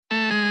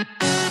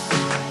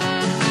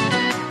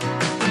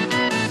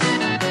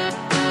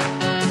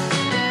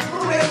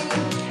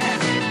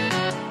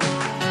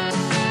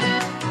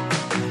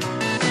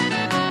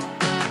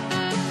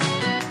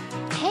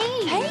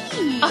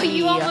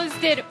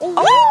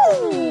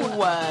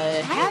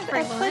Have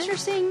a pleasure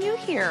seeing you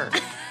here.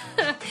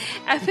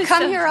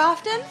 Come here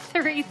often?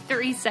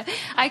 337.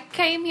 I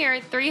came here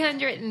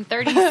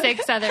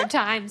 336 other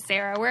times,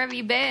 Sarah. Where have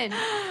you been?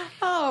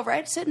 Oh,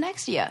 right, sitting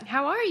next to you.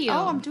 How are you?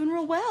 Oh, I'm doing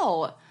real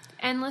well.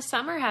 Endless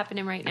summer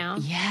happening right now.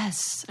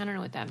 Yes. I don't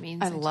know what that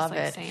means. I love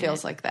it.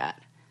 Feels like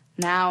that.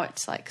 Now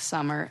it's like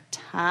summer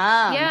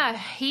time. Yeah,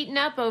 heating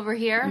up over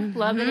here.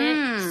 Loving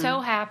it. So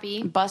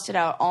happy. Busted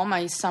out all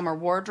my summer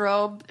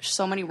wardrobe.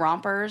 So many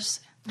rompers.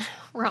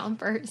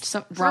 Rompers.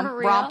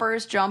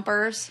 Rompers,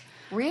 jumpers.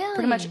 Really?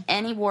 Pretty much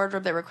any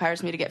wardrobe that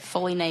requires me to get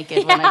fully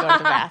naked when I go to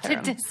the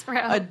bathroom. To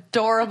disrobe.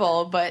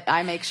 Adorable, but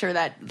I make sure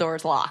that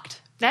door's locked.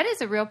 That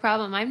is a real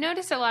problem. I've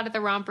noticed a lot of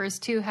the rompers,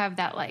 too, have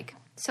that,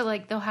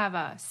 they'll have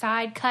a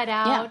side cut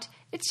out. Yeah.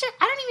 It's just,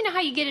 I don't even know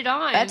how you get it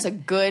on. That's a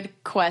good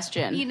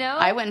question. You know?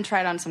 I went and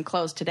tried on some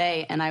clothes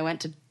today, and I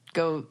went to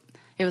go,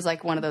 it was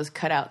like one of those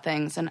cutout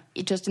things, and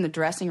just in the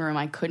dressing room,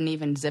 I couldn't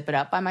even zip it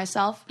up by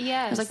myself.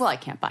 Yes. I was like, well, I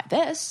can't buy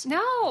this.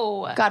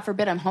 No. God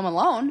forbid I'm home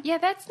alone. Yeah,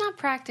 that's not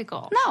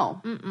practical.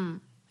 No. Mm-mm.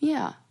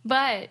 Yeah.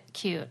 But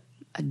cute.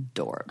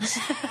 Adorbs.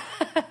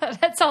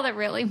 That's all that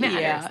really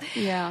matters.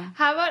 Yeah.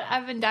 How about,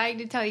 I've been dying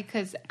to tell you,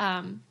 because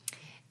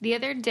the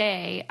other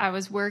day I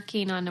was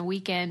working on a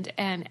weekend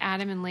and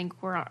Adam and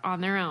Link were on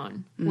their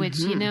own, which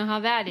you know how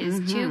that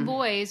is. Two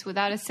boys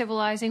without a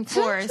civilizing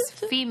force,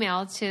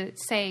 female, to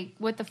say,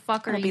 what the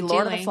fuck are you doing? Be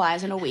Lord of the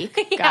Flies in a week.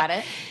 Yeah. Got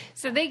it.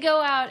 So they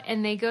go out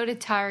and they go to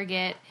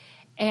Target,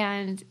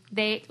 and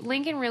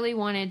Lincoln really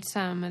wanted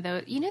some of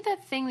those. You know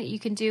that thing that you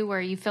can do where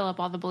you fill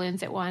up all the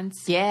balloons at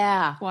once?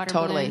 Yeah. Water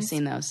totally balloons.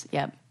 seen those.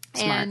 Yep.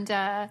 Smart.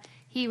 And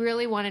he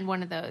really wanted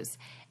one of those.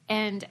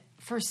 And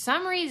for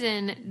some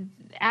reason,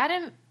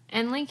 Adam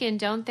and Lincoln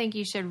don't think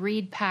you should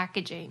read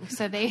packaging.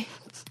 So they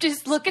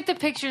just look at the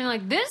picture and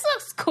like, this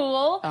looks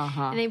cool.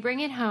 And they bring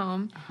it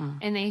home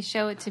and they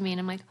show it to me. And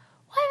I'm like,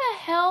 why the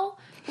hell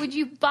would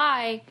you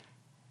buy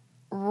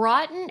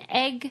rotten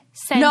egg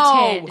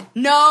scented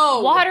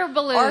water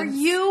balloons? Are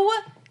you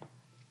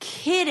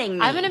kidding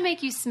me? I'm going to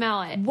make you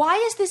smell it. Why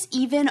is this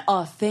even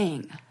a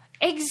thing?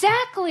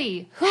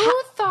 Exactly.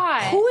 Who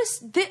thought? Who is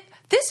this?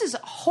 This is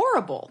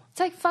horrible. It's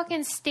like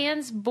fucking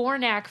Stan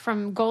Bornak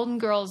from Golden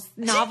Girls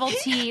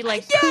novelty,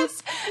 like yes,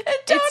 poof.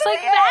 it totally It's like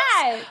is.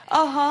 that.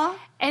 Uh-huh.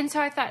 And so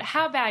I thought,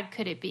 how bad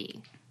could it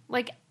be?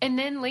 Like, and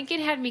then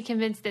Lincoln had me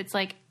convinced it's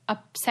like a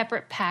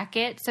separate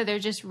packet. So they're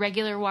just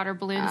regular water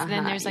balloons. And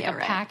then there's like a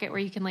packet where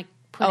you can like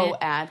put it.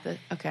 Add the,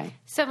 okay.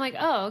 So I'm like,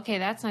 oh, okay,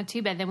 that's not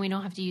too bad. Then we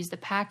don't have to use the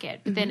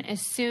packet. But then as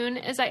soon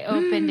as I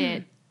opened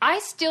it, I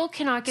still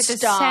cannot get the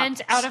scent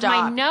out of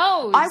my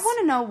nose. I want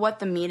to know what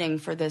the meeting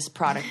for this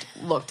product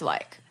looked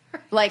like.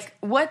 Like,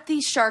 what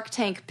the Shark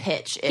Tank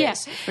pitch is. Yeah.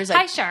 Like,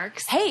 hi,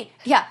 sharks.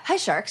 Hi,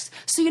 sharks.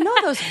 So you know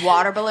those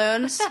water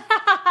balloons?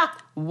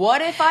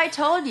 What if I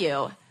told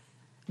you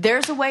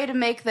there's a way to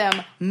make them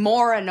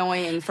more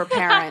annoying for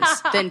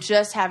parents than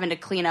just having to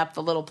clean up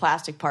the little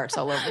plastic parts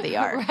all over the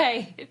yard?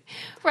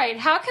 Right.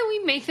 How can we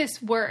make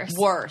this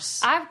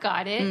worse? I've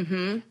got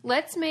it.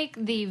 Let's make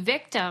the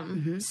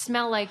victim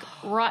smell like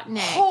rotten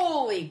egg.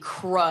 Holy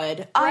crud.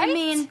 Right? I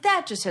mean,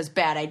 that just has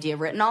bad idea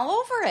written all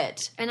over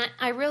it. And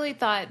I really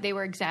thought they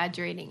were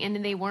exaggerating,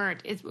 and they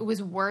weren't. It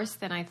was worse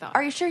than I thought.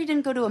 Are you sure you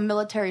didn't go to a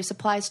military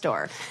supply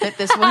store? That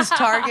this was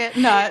Target,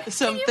 not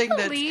something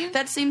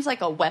that seems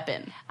like a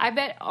weapon. I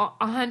bet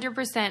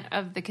 100%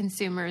 of the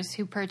consumers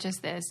who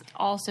purchased this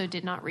also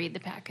did not read the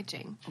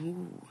packaging.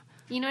 Ooh.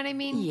 You know what I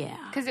mean? Yeah.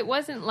 Because it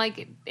wasn't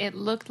like it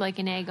looked like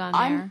an egg on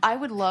there. I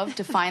would love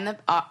to find the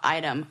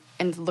item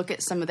and look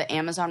at some of the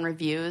Amazon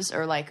reviews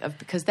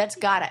because that's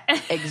got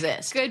to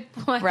exist. Good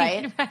point.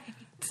 Right?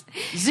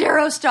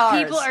 0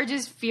 stars. People are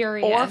just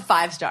furious. Or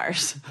 5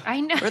 stars. I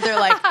know. Where they're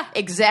like,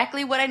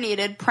 exactly what I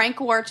needed.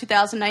 Prank War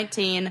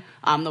 2019.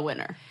 I'm the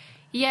winner.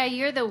 Yeah,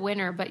 you're the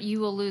winner, but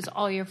you will lose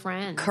all your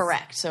friends.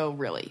 Correct. So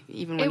really,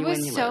 even when you win,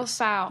 you lose. It was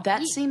so foul.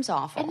 That seems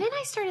awful. And then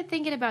I started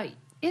thinking about,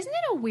 isn't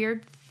it a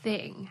weird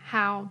thing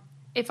how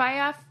if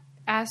I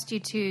asked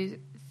you to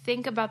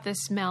think about the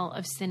smell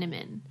of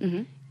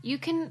cinnamon, you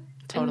can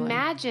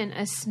imagine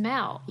a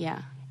smell.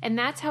 Yeah. And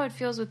that's how it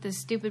feels with this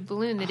stupid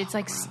balloon, that it's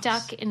like gross.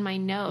 Stuck in my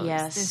nose,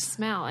 this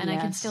smell. And I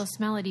can still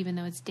smell it even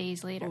though it's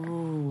days later.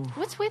 Ooh.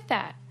 What's with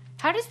that?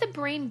 How does the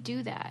brain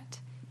do that?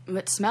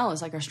 But smell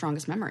is like our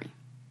strongest memory.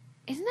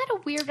 Isn't that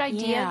a weird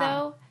idea,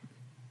 though?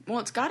 Well,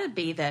 it's got to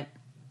be that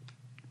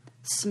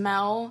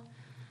smell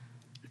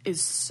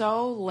is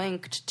so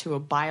linked to a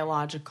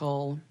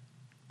biological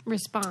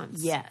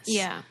response. Yes.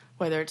 Yeah.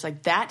 Whether it's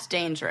like, that's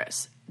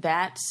dangerous,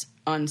 that's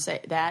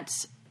unsafe,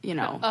 that's,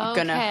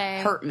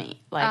 gonna hurt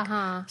me.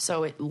 Like,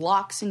 so it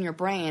locks in your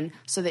brain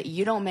so that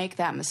you don't make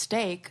that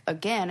mistake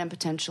again and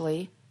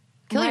potentially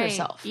kill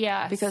yourself.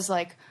 Yes. Because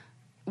like,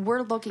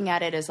 we're looking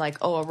at it as like,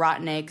 a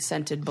rotten egg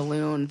scented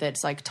balloon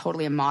that's like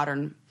totally a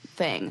modern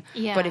thing.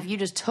 Yeah. But if you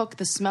just took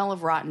the smell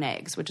of rotten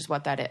eggs, which is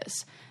what that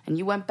is, and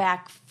you went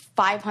back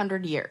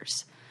 500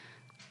 years,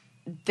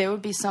 there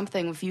would be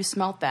something, if you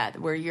smelt that,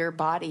 where your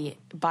body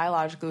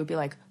biologically would be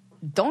like,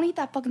 don't eat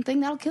that fucking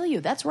thing, that'll kill you.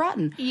 That's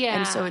rotten. Yeah.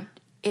 And so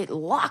it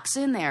locks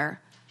in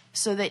there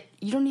so that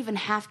you don't even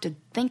have to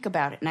think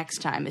about it next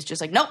time. It's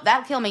just like, nope,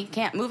 that'll kill me.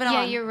 Can't move it on.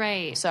 Yeah, you're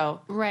right.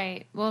 So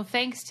right. Well,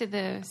 thanks to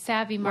the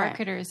savvy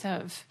marketers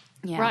of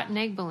rotten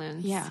egg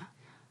balloons. Yeah.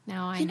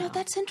 Now I know. You know,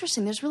 that's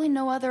interesting. There's really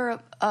no other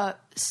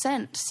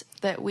scent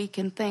that we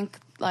can think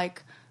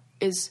like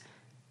is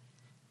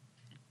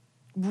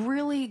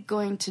really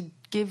going to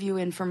give you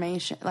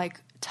information, like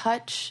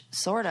touch,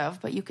 sort of,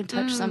 but you can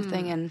touch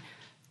something and,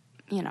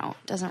 you know,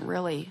 it doesn't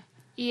really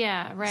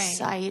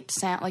sight,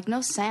 sound, like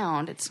no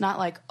sound. It's not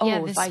like,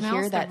 if I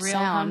hear that the real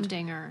sound.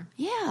 humdinger.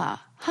 Yeah.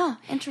 Huh.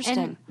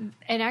 Interesting. And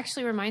it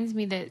actually reminds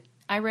me that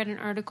I read an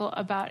article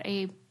about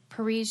a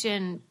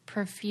Parisian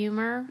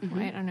perfumer,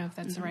 I don't know if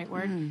that's the right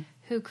word,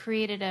 who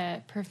created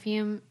a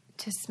perfume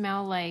to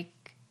smell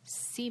like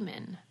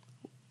semen.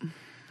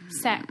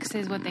 Sex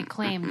is what they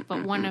claimed,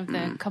 but one of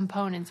the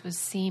components was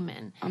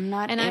semen. I'm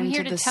I'm into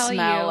here to the tell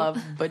smell you, of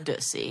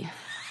badussy.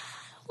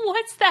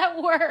 What's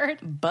that word?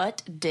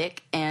 Butt,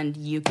 dick, and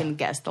you can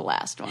guess the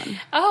last one.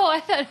 Oh, I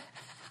thought,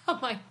 oh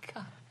my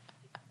God.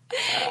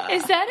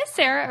 Is that a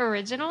Sarah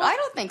original? I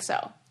don't think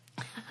so.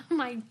 Oh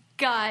my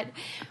God.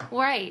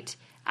 Right.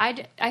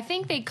 I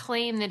think they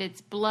claim that it's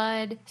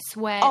blood,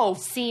 sweat,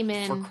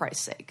 semen. For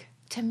Christ's sake.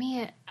 To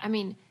me, I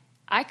mean,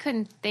 I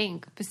couldn't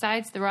think,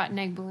 besides the rotten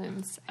egg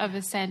balloons, of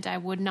a scent I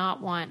would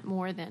not want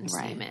more than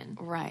semen.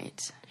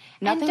 Right.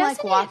 Nothing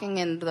like walking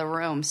into the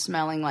room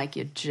smelling like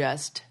you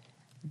just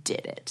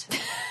did it.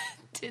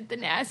 Did the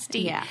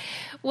nasty. Yeah.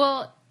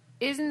 Well,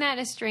 isn't that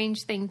a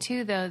strange thing,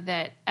 too, though,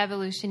 that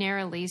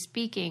evolutionarily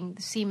speaking,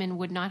 the semen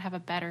would not have a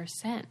better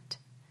scent?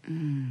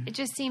 It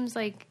just seems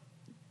like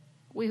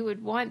we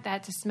would want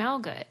that to smell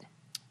good.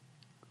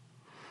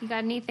 You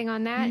got anything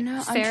on that?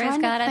 No, Sarah's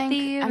got a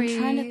theory. I'm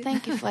trying to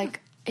think if, like,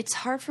 it's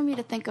hard for me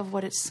to think of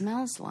what it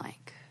smells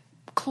like.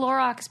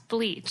 Clorox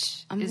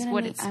bleach is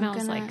what it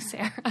smells like,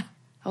 Sarah.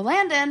 Oh,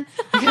 Landon.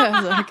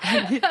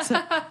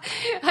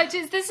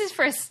 This is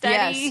for a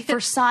study. Yes, for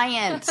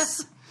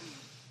science.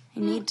 I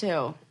need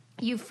to.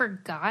 You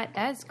forgot?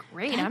 That's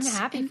great. I'm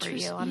happy for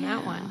you on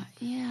that one.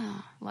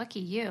 Yeah.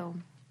 Lucky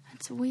you.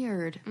 That's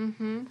weird.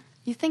 Mm-hmm.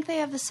 You think they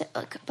have the...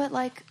 But,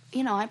 like,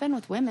 you know, I've been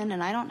with women,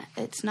 and I don't...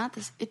 It's not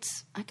this...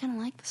 It's... I kind of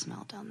like the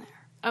smell down there.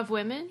 Of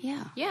women?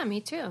 Yeah. Yeah,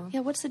 me too. Yeah,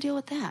 what's the deal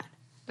with that?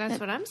 That's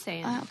what I'm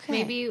saying. Okay.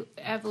 Maybe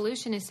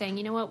evolution is saying,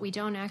 you know what? We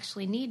don't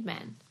actually need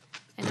men.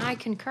 And I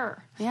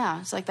concur.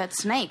 Yeah, it's like that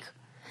snake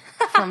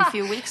from a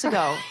few weeks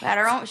ago. Had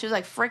her own... She was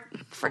like,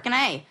 frickin'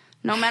 A.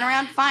 No men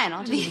around? Fine.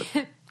 I'll just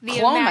the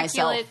clone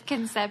myself. Immaculate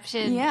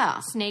Conception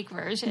snake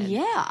version.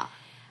 Yeah.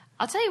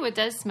 I'll tell you what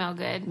does smell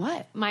good.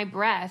 What? My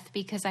breath,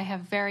 because I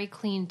have very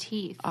clean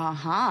teeth.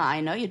 Uh-huh.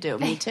 I know you do.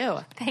 Me too.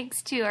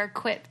 Thanks to our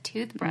Quip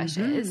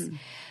toothbrushes. Mm-hmm.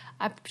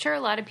 I'm sure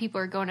a lot of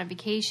people are going on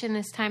vacation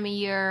this time of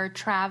year,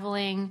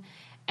 traveling,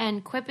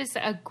 and Quip is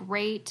a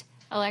great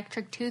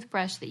electric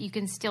toothbrush that you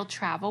can still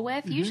travel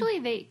with. Mm-hmm. Usually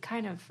they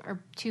kind of are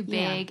too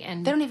big.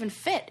 And they don't even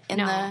fit in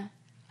the... I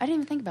didn't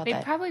even think about that.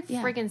 They probably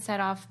friggin'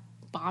 set off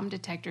bomb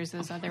detectors,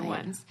 those other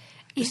ones.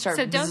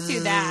 So don't do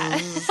bzzz.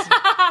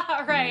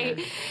 that. Right.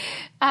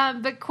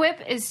 But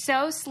Quip is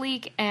so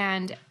sleek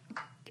and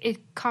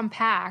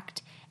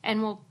compact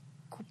and will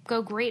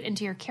go great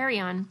into your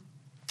carry-on.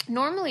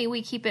 Normally,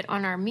 we keep it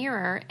on our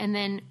mirror, and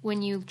then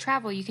when you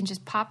travel, you can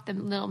just pop the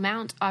little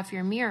mount off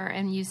your mirror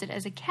and use it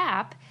as a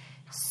cap.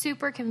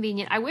 Super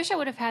convenient. I wish I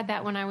would have had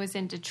that when I was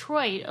in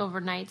Detroit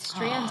overnight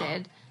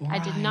stranded. Right.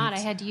 I did not. I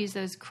had to use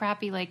those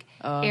crappy,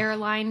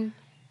 airline...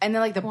 And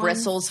then, like, the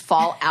bristles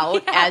fall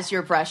out as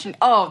you're brushing.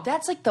 Oh,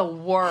 that's, like, the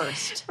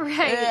worst.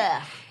 Right.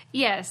 Ugh.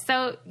 Yes.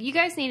 So you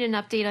guys need an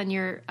update on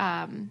your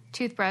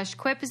toothbrush.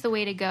 Quip is the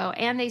way to go.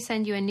 And they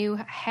send you a new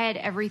head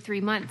every 3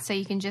 months, so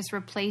you can just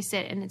replace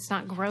it, and it's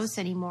not gross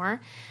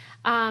anymore.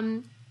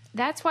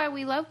 That's why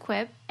we love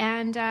Quip,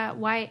 and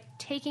why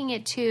taking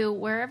it to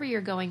wherever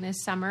you're going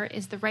this summer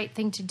is the right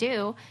thing to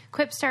do.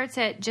 Quip starts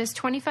at just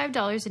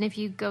 $25, and if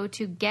you go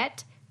to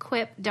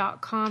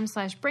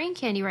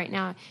getquip.com/braincandy right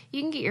now,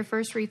 you can get your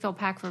first refill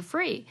pack for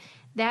free.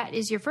 That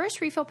is your first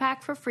refill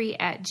pack for free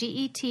at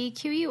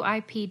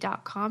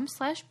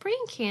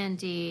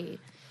getquip.com/braincandy.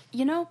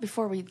 You know,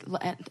 before we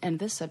end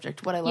this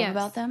subject, what I love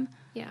about them?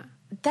 Yeah.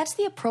 That's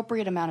the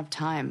appropriate amount of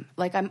time.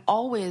 Like, I'm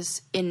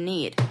always in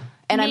need.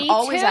 And Me I'm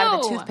always too. out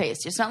of the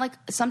toothpaste. It's not like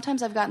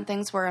sometimes I've gotten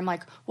things where I'm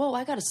like, whoa,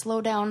 I got to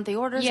slow down the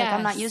orders. Yes. Like,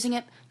 I'm not using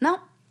it. No,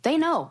 they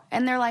know.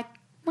 And they're like,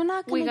 we're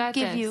not going to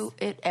give this. you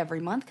it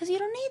every month because you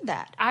don't need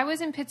that. I was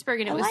in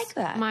Pittsburgh, and it was like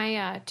that.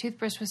 My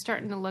toothbrush was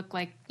starting to look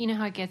like, you know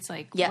how it gets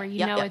like Yep, where you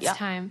yep, know yep, it's yep.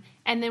 time.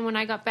 And then when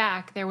I got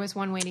back, there was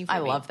one waiting for me.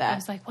 I love that. I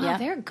was like, wow,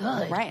 they're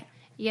good. Right.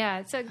 Yeah,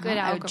 it's a good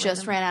I algorithm.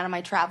 just ran out of my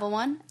travel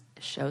one.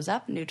 Shows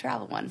up, new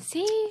travel one.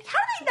 See? How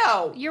do they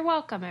know? You're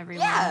welcome,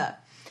 everyone. Yeah.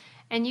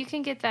 And you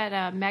can get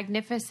that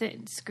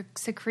magnificent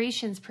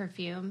secretions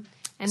perfume.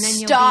 And then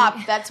Stop.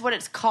 You'll be... That's what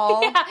it's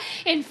called. Yeah,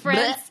 in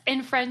French,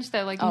 Blech.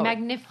 though, like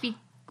magnifique.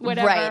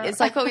 Whatever. Right.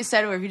 It's like what we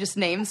said where if you just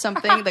name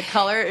something, the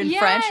color in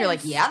French, you're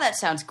like, yeah, that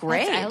sounds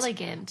great. That's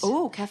elegant.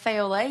 Ooh, cafe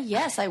au lait.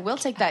 Yes, I will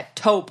take that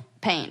taupe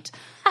paint.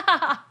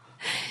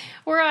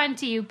 We're on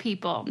to you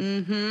people.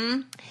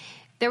 Mm-hmm.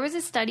 There was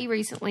a study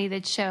recently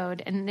that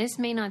showed, and this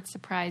may not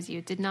surprise you,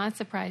 it did not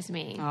surprise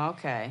me,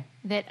 Okay.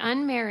 that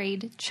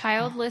unmarried,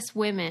 childless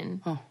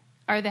women Oh.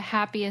 are the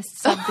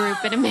happiest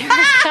subgroup in America.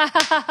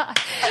 I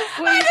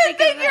didn't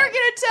think you were going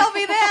to tell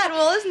me that.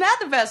 Well, isn't that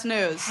the best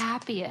news?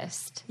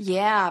 Happiest.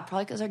 Yeah,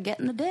 probably because they're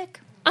getting the dick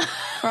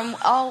from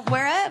all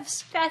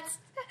wherevs. That's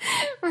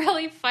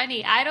really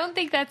funny. I don't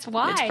think that's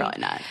why. It's probably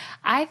not.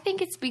 I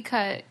think it's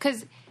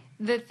because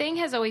the thing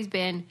has always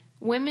been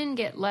women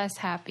get less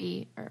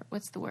happy, or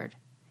what's the word?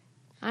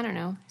 I don't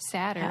know,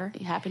 sadder.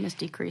 Happiness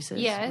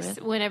decreases.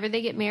 Yes, whenever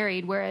they get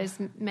married, whereas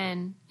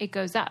men, it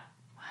goes up.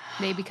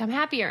 They become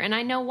happier. And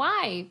I know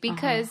why.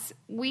 Because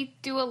we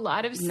do a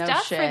lot of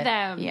stuff for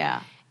them.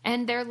 Yeah.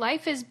 And their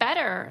life is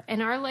better.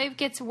 And our life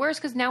gets worse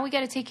because now we got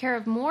to take care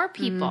of more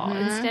people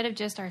instead of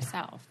just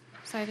ourselves.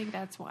 So I think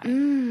that's why.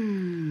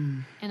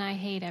 And I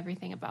hate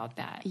everything about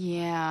that.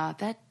 Yeah,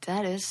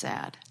 that is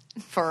sad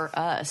for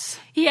us.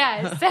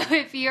 Yeah. So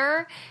if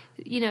you're,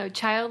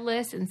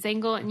 childless and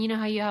single, and you know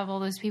how you have all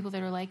those people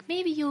that are like,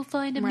 maybe you'll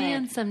find a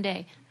man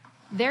someday.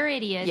 They're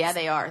idiots. Yeah,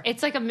 they are.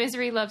 It's like a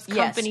misery loves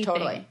company yes,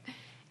 totally. thing.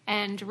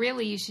 And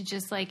really, you should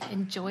just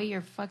enjoy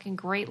your fucking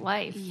great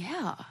life.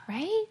 Yeah.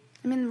 Right?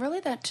 I mean, really,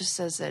 that just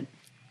says that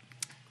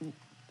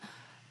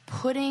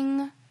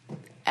putting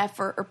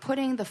effort or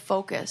putting the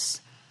focus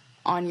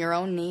on your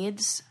own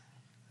needs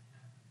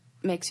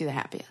makes you the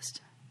happiest.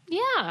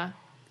 Yeah.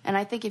 And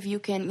I think if you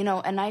can,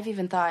 and I've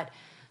even thought,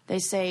 they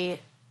say,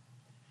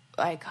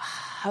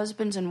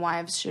 husbands and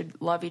wives should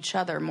love each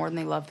other more than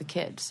they love the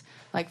kids.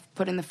 Like,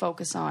 putting the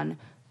focus on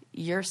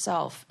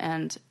yourself.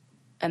 And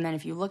then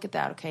if you look at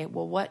that, okay,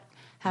 well,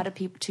 how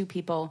do two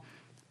people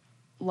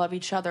love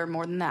each other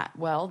more than that?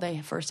 Well,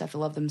 they first have to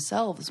love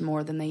themselves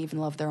more than they even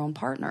love their own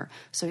partner.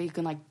 So you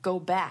can, go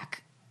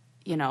back,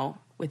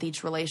 with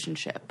each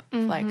relationship. Do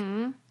you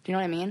know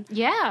what I mean?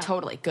 Yeah.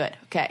 Totally. Good.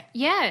 Okay.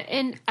 Yeah.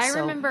 And I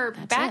remember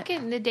back it.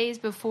 in the days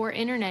before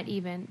internet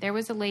even, there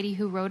was a lady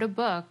who wrote a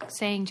book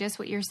saying just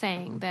what you're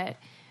saying, that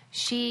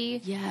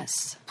she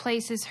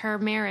places her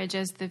marriage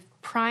as the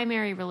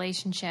primary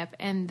relationship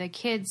and the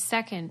kids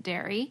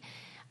secondary.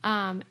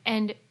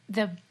 And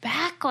the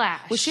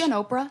backlash. Was she on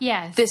Oprah?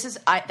 Yes.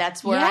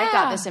 That's where I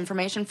got this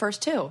information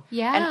first too.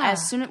 Yeah.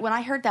 And when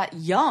I heard that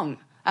young,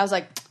 I was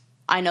like,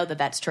 I know that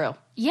that's true.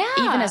 Yeah.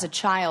 Even as a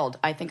child,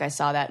 I think I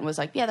saw that and was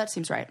like, yeah, that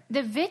seems right.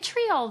 The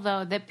vitriol,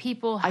 though, that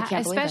people,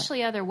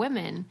 especially other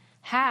women,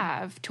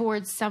 have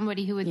towards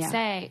somebody who would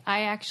say,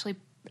 I actually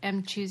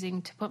am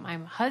choosing to put my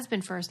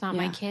husband first, not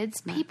my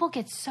kids. Right. People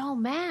get so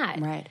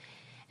mad. Right.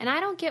 And I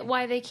don't get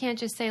why they can't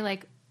just say,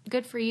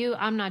 good for you,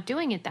 I'm not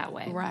doing it that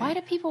way. Right. Why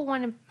do people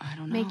want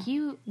to make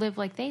you live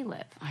like they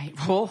live? I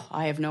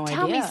have no idea.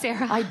 Tell me,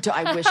 Sarah.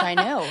 I wish I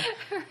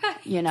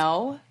knew.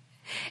 Right.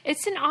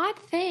 It's an odd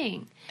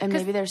thing. And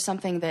maybe there's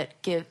something that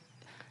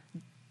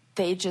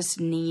they just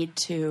need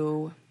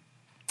to,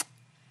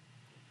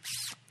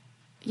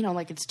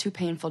 it's too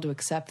painful to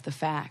accept the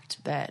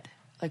fact that,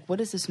 what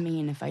does this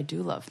mean if I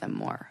do love them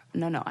more?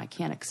 No, I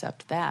can't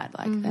accept that.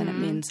 Then it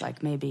means,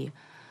 maybe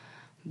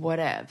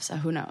whatevs.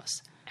 Who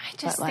knows? I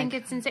just think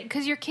it's insane.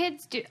 Because your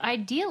kids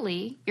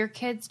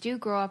do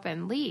grow up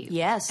and leave.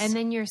 Yes. And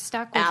then you're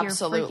stuck with your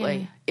freaking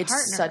partner.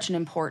 It's such an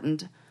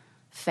important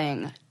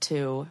thing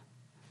to...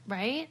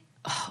 Right?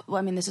 Well,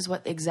 I mean, this is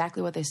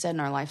exactly what they said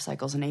in our life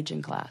cycles and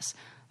aging class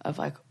of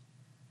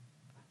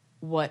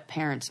what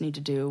parents need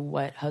to do,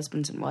 what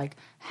husbands and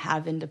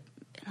have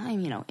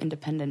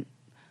independent,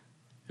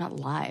 not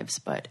lives,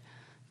 but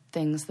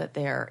things that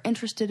they're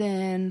interested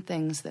in,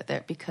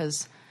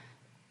 because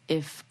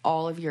if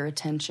all of your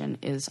attention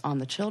is on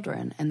the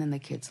children and then the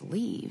kids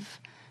leave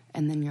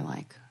and then you're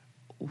like,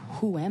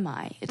 who am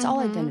I? It's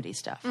all identity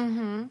stuff.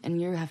 And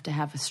you have to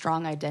have a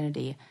strong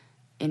identity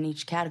in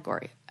each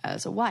category,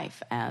 as a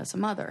wife, as a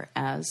mother,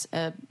 as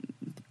a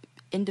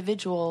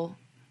individual,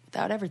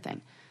 without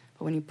everything.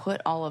 But when you put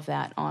all of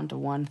that onto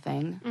one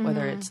thing,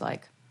 whether it's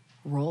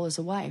role as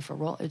a wife or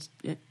role,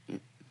 it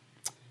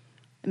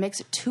makes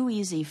it too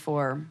easy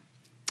for,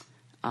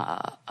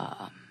 I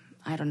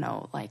don't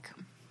know, I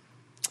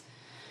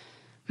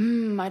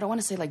don't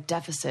want to say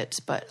deficits,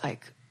 but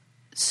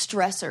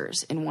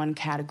stressors in one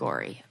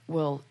category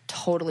will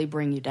totally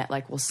bring you down,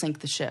 will sink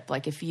the ship.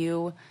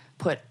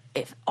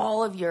 If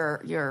all of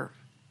your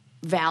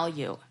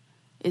value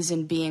is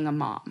in being a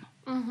mom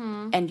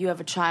and you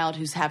have a child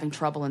who's having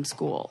trouble in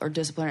school or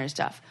disciplinary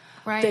stuff,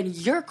 right, then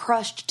you're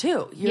crushed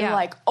too. You're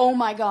like, oh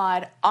my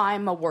God,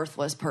 I'm a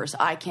worthless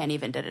person. I can't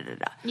even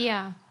da-da-da-da.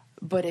 Yeah.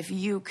 But if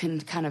you can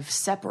kind of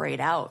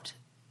separate out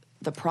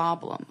the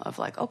problem of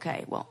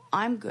okay, well,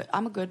 I'm good.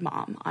 I'm a good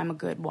mom. I'm a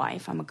good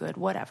wife. I'm a good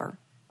whatever.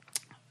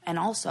 And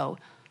also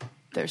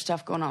there's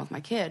stuff going on with my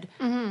kid.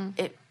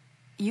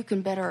 You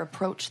can better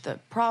approach the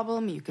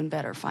problem. You can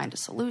better find a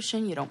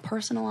solution. You don't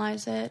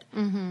personalize it.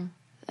 And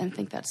I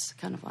think that's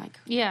kind of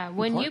yeah.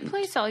 When important. you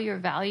place all your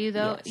value,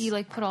 though, Yes.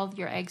 you put all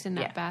your eggs in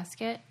that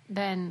basket,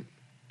 then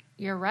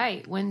you're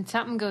right. When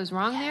something goes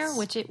wrong there,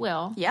 which it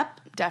will. Yep,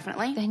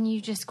 definitely. Then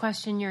you just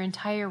question your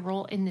entire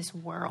role in this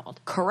world.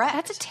 Correct.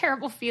 That's a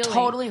terrible feeling.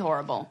 Totally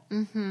horrible.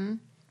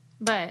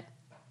 But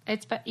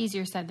it's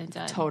easier said than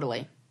done.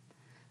 Totally.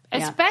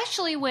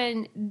 Especially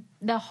when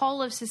the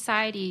whole of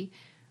society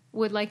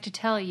would like to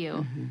tell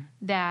you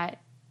that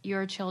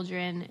your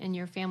children and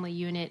your family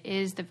unit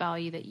is the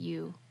value that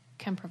you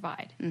can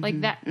provide.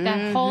 Like that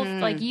whole,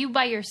 like you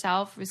by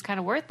yourself is kind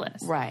of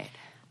worthless. Right.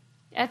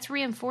 That's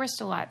reinforced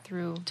a lot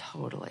through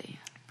Totally.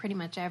 pretty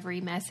much every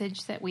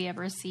message that we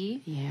ever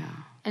see. Yeah.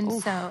 And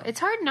so it's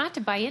hard not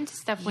to buy into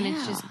stuff when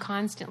it's Yeah. just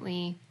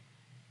constantly.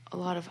 A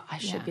lot of, I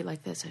should be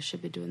like this. I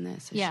should be doing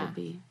this. I should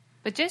be.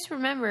 But just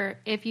remember,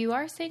 if you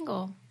are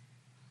single,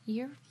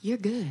 you're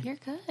good. You're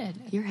good.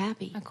 You're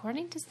happy.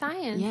 According to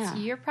science, Yeah.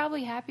 you're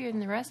probably happier than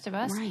the rest of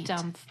us Right.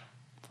 dumb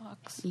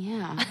fucks.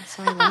 Yeah.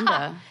 Sorry,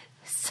 Linda.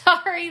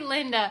 Sorry,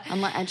 Linda.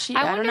 And she,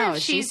 I don't wonder know. if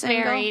Is she she's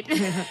single? married.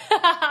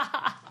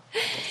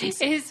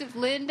 Is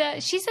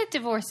Linda? She's a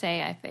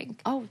divorcee, I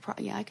think. Oh,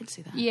 yeah, I can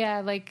see that.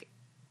 Yeah, like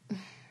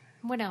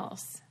what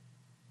else?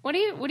 What do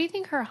you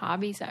think her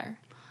hobbies are?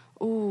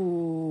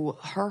 Ooh,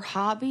 her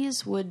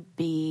hobbies would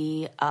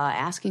be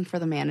asking for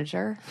the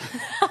manager.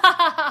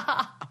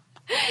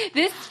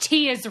 This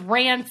tea is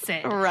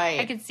rancid. Right.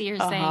 I can see her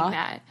saying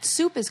that.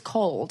 Soup is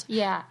cold.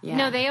 Yeah. Yeah.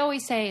 No, they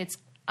always say it's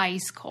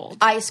ice cold.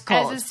 Ice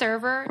cold. As a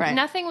server, Right.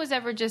 nothing was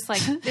ever just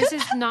like, this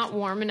is not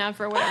warm enough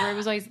or whatever. It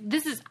was always,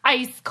 this is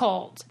ice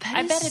cold.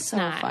 I bet it's so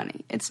not.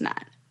 funny. It's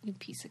not. You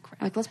piece of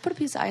crap. Like, let's put a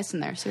piece of ice in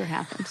there, see what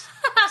happens.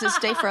 Does it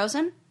stay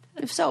frozen?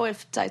 If so,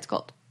 if it's ice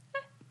cold.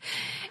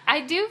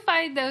 I do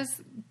find those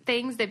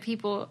things that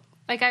people,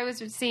 like I was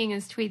seeing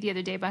his tweet the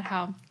other day about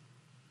how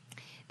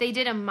they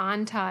did a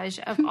montage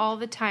of all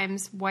the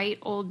times white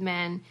old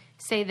men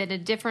say that a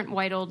different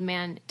white old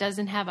man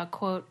doesn't have a,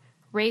 quote,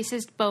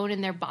 racist bone in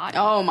their body.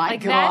 Oh, my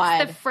God.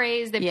 That's the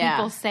phrase that Yeah.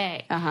 people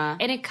say. Uh-huh.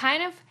 And it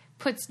kind of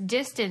puts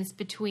distance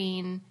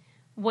between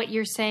what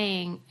you're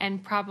saying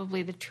and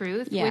probably the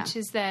truth, Yeah. which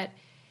is that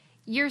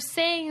you're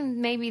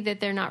saying maybe that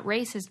they're not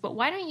racist, but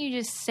why don't you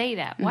just say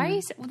that? Why are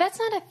you? Well, that's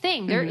not a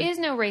thing. There is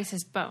no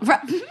racist bone.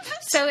 Right.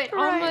 So it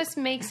Right. almost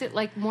makes it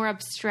like more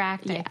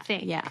abstract, I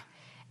think. Yeah.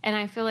 And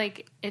I feel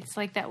like it's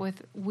like that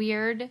with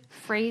weird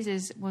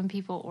phrases when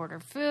people order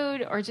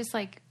food or just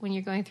like when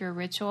you're going through a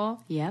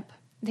ritual. Yep.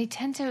 They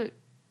tend to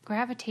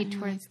gravitate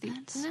towards the,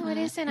 That's no, it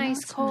isn't no, ice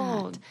it's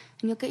cold. not.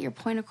 And you'll get your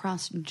point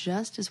across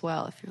just as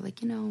well if you're like,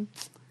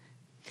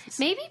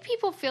 Maybe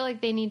people feel like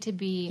they need to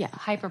be Yeah.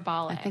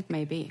 hyperbolic. I think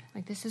maybe.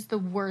 Like, this is the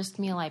worst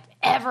meal I've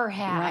ever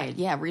had. Right.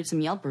 Yeah. Read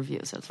some Yelp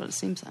reviews. That's what it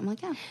seems. I'm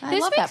like, yeah, I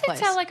This love makes that place.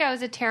 it sound like I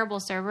was a terrible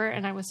server,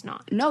 and I was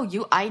not. No,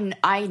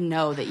 I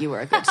know that you were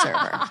a good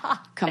server.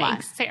 Come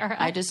Thanks, on. Sarah.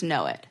 I just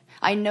know it.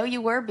 I know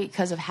you were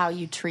because of how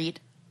you treat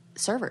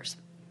servers.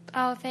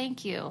 Oh,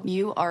 thank you.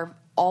 You are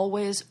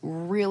always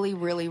really,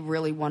 really,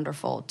 really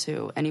wonderful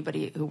to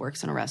anybody who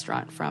works in a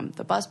restaurant, from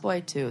the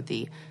busboy to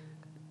the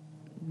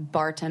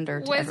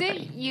bartender to Was everybody.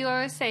 it you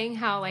were saying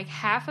how like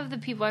half of the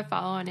people I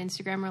follow on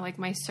Instagram are like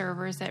my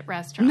servers at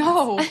restaurants?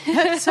 No,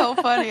 that's so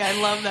funny. I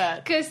love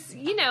that. Because,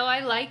 I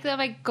like them.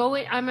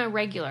 I'm a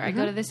regular. I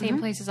go to the same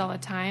places all the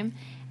time.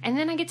 And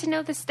then I get to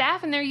know the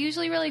staff, and they're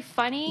usually really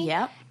funny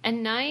Yep.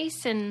 and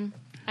nice. And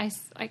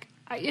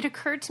it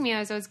occurred to me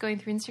as I was going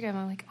through Instagram,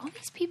 I'm like, all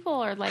these people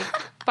are like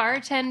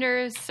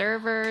bartenders,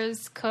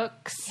 servers,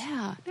 cooks.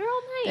 Yeah. They're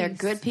all nice. They're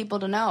good people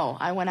to know.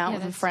 I went out Yeah,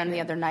 with a that's friend the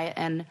good. other night,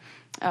 and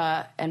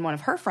one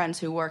of her friends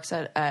who works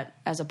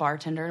as a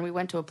bartender, and we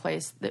went to a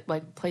place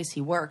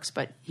he works,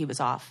 but he was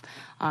off.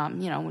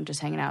 We're just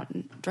hanging out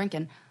and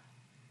drinking.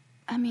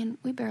 I mean,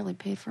 we barely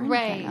paid for anything.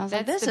 Right, I was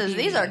like, that's the these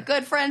beauty. are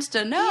good friends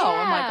to know.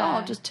 I'm like, Yeah. oh,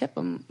 I'll just tip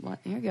them.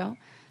 Here you go,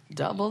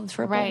 double,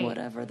 triple, Right.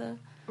 whatever the.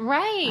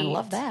 Right. I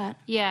love that.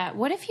 Yeah.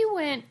 What if you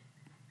went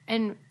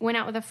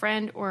out with a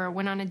friend or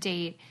went on a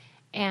date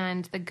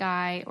and the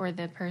guy or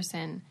the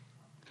person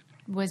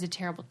was a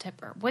terrible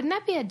tipper? Wouldn't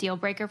that be a deal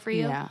breaker for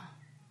you? Yeah.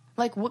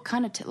 Like, what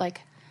kind of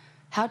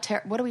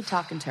what are we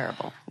talking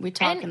terrible? Are we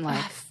talking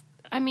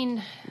I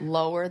mean,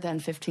 lower than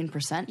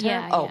 15%?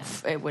 Yeah, Oh,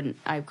 yeah. it wouldn't.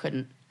 I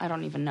couldn't. I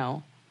don't even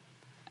know.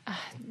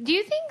 do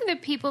you think the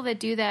people that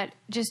do that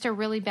just are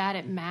really bad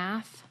at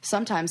math?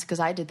 Sometimes, because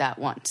I did that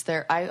once.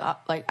 I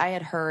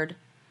had heard.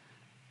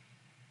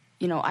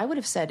 I would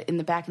have said in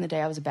the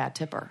day I was a bad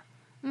tipper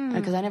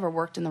because I never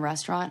worked in the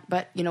restaurant.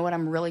 But you know what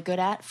I'm really good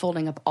at?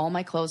 Folding up all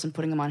my clothes and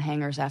putting them on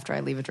hangers after I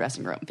leave a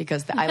dressing room,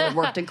 because I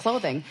worked in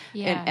clothing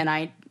Yeah. and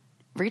I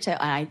retail,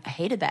 and I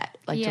hated that,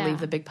 to Yeah. leave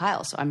the big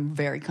pile. So I'm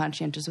very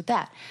conscientious with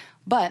that.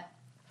 But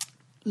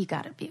you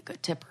got to be a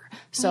good tipper.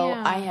 So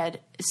Yeah.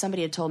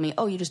 somebody had told me,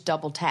 oh, you just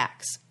double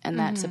tax, and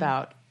that's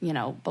about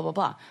blah blah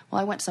blah.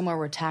 Well, I went somewhere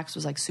where tax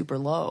was like super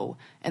low,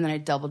 and then I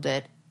doubled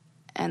it.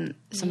 And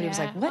somebody was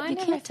Yeah. like, "What? Well, I You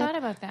never can't tip?" thought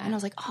about that. And I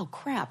was like, "Oh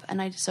crap!"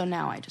 And so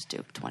now I just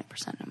do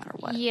 20% no matter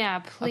what. Yeah,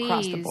 please.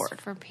 across the board,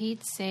 For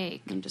Pete's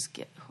sake. and just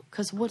get,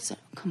 because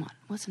come on,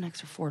 what's an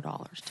extra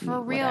 $4 to For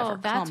me? real.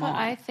 Whatever. That's Come what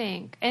on. I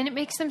think. And it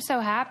makes them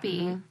so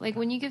happy. Like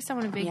when you give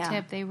someone a big Yeah.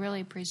 tip, they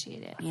really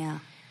appreciate it. Yeah,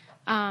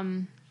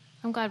 I'm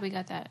glad we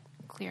got that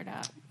cleared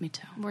up. me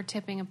too. We're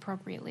tipping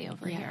appropriately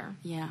over Yeah, here.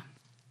 yeah.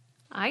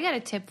 I got a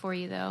tip for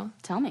you, though.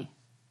 Tell me.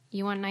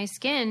 you want nice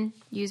skin,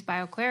 use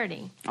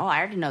BioClarity. Oh, I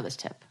already know this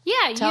tip.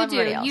 Yeah, Tell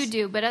everybody else. You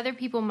do, but other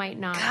people might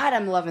not. God,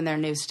 I'm loving their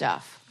new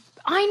stuff.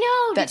 I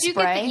know. That Did you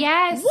spray? get the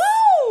Yes.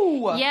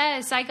 Woo!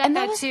 Yes, I got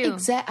that too.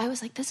 I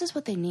was like, this is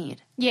what they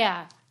need.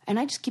 Yeah. And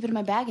I just keep it in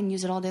my bag and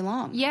use it all day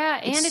long. Yeah,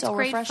 and it's so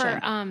great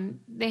refreshing. for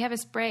they have a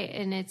spray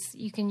and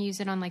you can use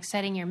it on like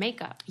setting your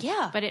makeup.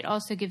 Yeah. But it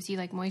also gives you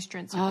like moisture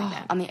and stuff like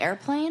that. On the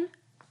airplane?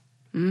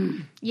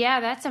 Yeah,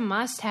 that's a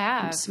must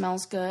have. It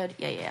smells good.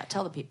 Yeah.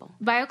 Tell the people.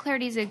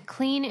 BioClarity is a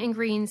clean and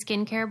green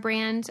skincare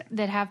brand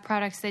that have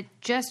products that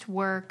just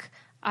work.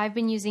 I've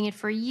been using it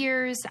for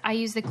years. I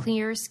use the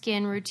clear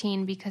skin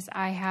routine because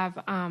I have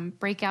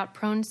breakout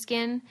prone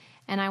skin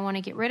and I want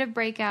to get rid of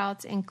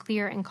breakouts and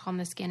clear and calm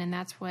the skin, and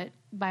that's what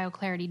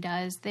BioClarity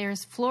does.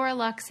 There's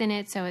Floralux in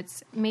it, so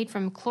it's made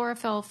from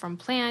chlorophyll from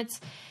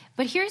plants.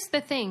 But here's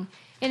the thing.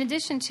 In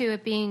addition to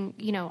it being,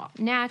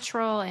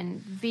 natural and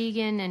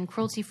vegan and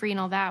cruelty-free and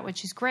all that,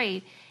 which is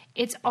great,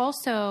 it's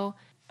also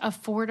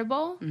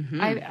affordable.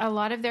 A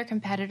lot of their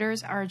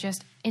competitors are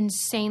just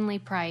insanely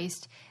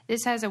priced.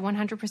 This has a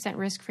 100%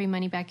 risk-free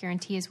money-back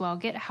guarantee as well.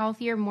 Get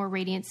healthier, more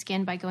radiant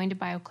skin by going to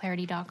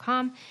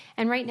BioClarity.com.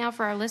 And right now,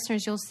 for our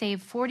listeners, you'll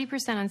save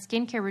 40% on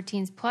skincare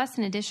routines plus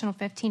an additional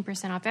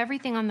 15% off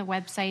everything on the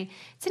website.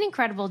 It's an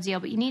incredible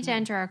deal, but you need to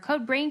enter our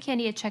code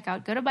BRAINCANDY at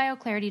checkout. Go to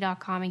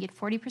BioClarity.com and get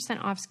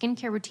 40% off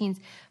skincare routines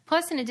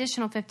plus an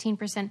additional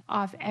 15%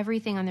 off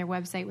everything on their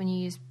website when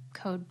you use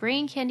code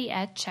BRAINCANDY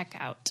at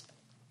checkout.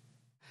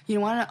 You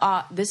want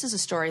to? This is a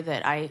story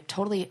that I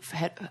totally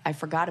I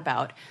forgot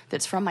about.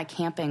 That's from my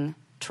camping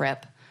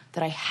trip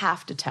that I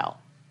have to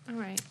tell. All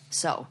right.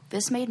 So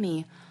this made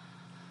me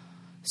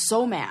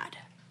so mad,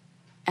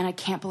 and I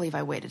can't believe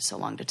I waited so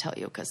long to tell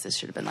you because this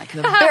should have been like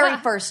the very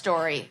first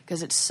story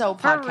because it's so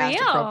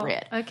podcast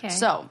appropriate. Okay.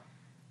 So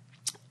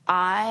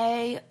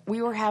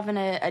we were having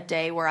a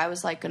day where I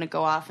was like going to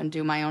go off and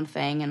do my own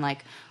thing and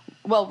like.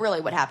 Well, really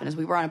what happened is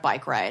we were on a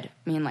bike ride.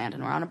 Me and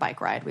Landon were on a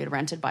bike ride. We had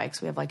rented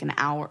bikes. We have like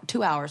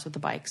 2 hours with the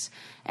bikes.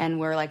 And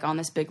we're like on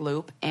this big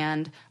loop.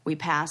 And we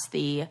passed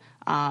the,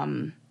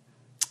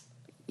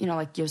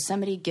 like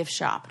Yosemite gift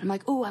shop. And I'm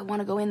like, ooh, I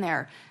want to go in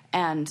there.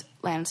 And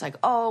Landon's like,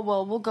 oh,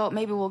 well, we'll go.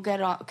 Maybe we'll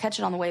catch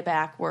it on the way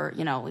back. Where,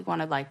 we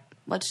want to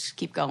let's just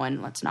keep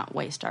going. Let's not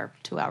waste our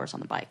 2 hours on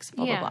the bikes.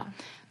 Blah, blah, blah.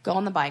 Go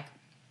on the bike.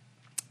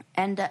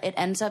 And it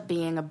ends up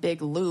being a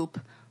big loop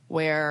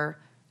where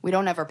we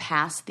don't ever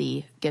pass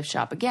the gift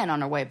shop again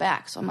on our way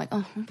back. So I'm like,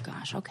 oh,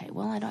 gosh, okay,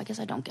 well, I guess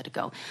I don't get to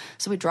go.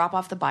 So we drop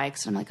off the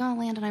bikes, and I'm like, oh,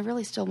 Landon, I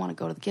really still want to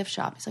go to the gift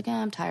shop. He's like,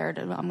 I'm tired.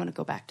 I'm going to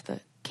go back to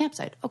the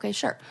campsite. Okay,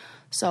 sure.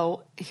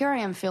 So here I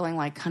am feeling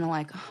kind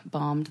of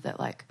bummed that,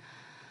 I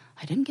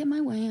didn't get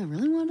my way. I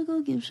really wanted to go to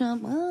the gift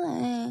shop.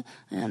 And,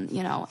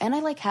 and I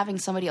like having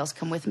somebody else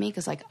come with me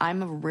because,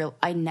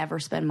 I never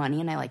spend money,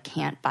 and I,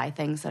 can't buy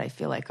things that I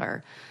feel like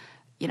are –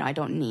 I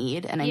don't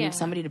need, and I need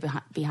somebody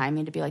to behind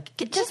me to be like,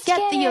 just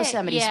get the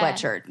Yosemite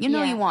sweatshirt.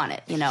 You want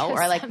it, or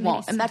I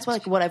won't. And that's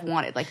what I've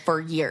wanted for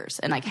years,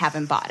 and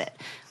haven't bought it.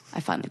 I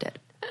finally did,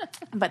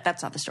 but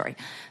that's not the story.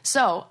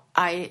 So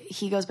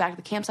he goes back to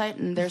the campsite,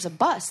 and there's a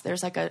bus.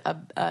 There's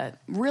a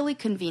really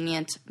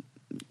convenient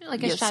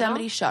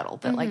Yosemite shuttle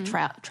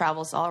that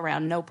travels all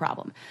around, no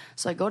problem.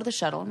 So I go to the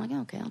shuttle. I'm like,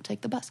 okay, I'll take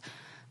the bus.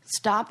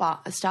 Stop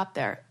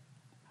there.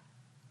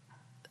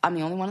 I'm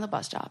the only one on the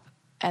bus stop.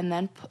 And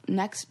then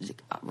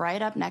right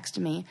up next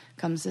to me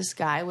comes this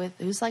guy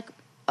who's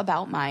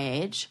about my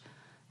age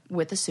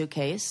with a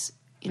suitcase,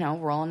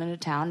 rolling into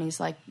town.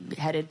 He's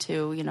headed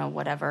to,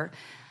 whatever.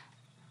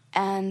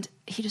 And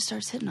he just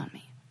starts hitting on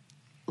me.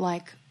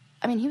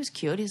 He was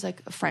cute. He's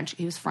French.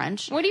 He was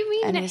French. What do you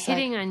mean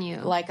hitting on you?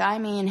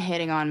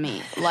 Hitting on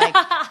me.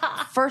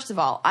 First of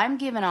all, I'm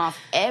giving off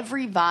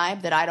every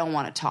vibe that I don't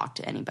want to talk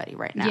to anybody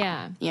right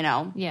now.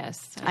 Yeah.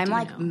 Yes.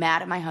 I'm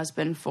mad at my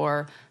husband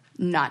for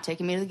not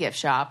taking me to the gift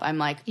shop. I'm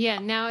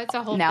now it's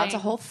a whole it's a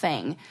whole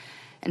thing.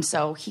 And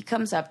so he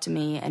comes up to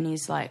me and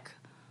he's like,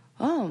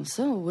 oh,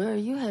 so where are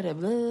you headed?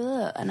 Blah, blah,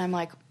 blah. And I'm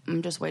like,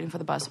 I'm just waiting for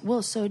the bus.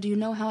 Well, so do you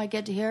know how I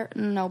get to here?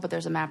 No, but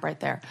there's a map right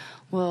there.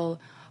 Well,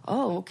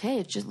 oh, okay.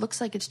 It just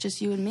looks like it's just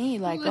you and me.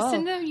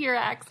 Listen to your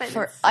accent.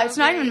 It's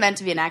not even meant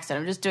to be an accent.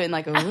 I'm just doing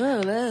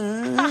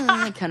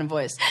a kind of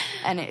voice.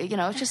 And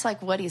it's just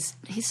what he's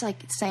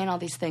saying all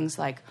these things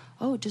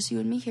oh, just you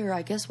and me here.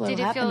 I guess what'll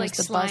happen is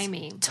the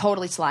slimy? Bus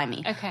totally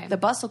slimy. Okay. The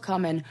bus will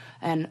come in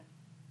and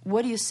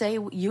what do you say?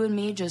 You and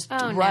me just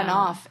run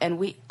off,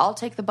 and I'll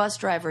take the bus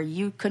driver.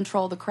 You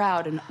control the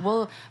crowd, and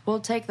we'll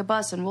take the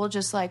bus, and we'll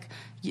just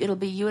it'll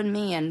be you and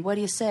me. And what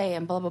do you say?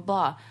 And blah blah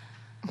blah.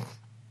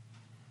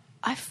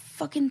 I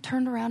fucking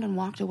turned around and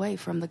walked away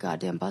from the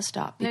goddamn bus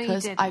stop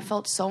because I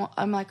felt so.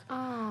 I'm like,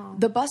 oh.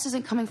 The bus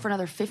isn't coming for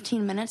another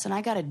 15 minutes, and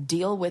I got to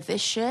deal with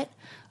this shit.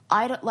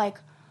 I don't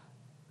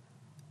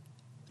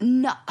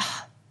No,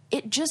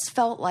 it just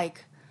felt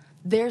like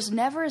there's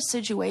never a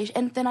situation.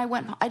 And then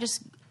I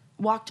just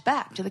walked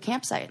back to the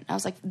campsite. And I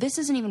was like, this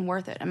isn't even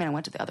worth it. I mean, I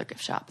went to the other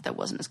gift shop, but that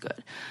wasn't as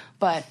good.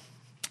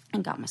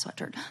 And got my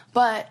sweatshirt.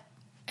 But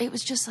it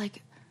was just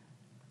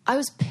I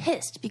was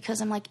pissed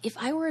because I'm like, if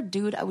I were a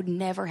dude, I would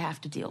never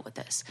have to deal with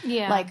this.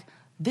 Yeah. Like,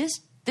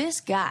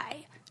 this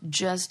guy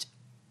just,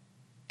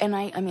 and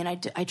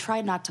I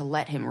tried not to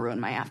let him ruin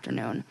my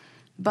afternoon,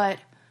 but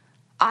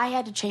I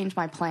had to change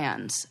my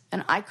plans,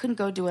 and I couldn't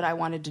go do what I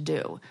wanted to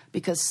do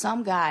because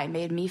some guy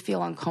made me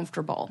feel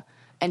uncomfortable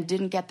and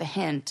didn't get the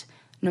hint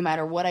no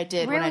matter what I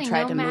did when I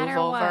tried to move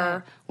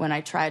over, when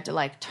I tried to,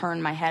 like,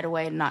 turn my head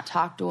away and not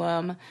talk to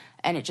him,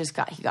 and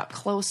he got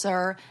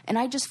closer, and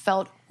I just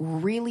felt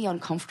really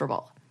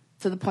uncomfortable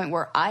to the point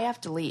where I have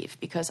to leave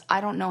because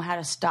I don't know how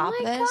to stop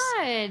this.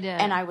 God.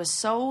 And I was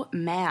so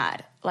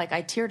mad. Like,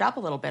 I teared up a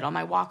little bit on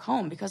my walk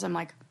home because I'm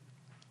like,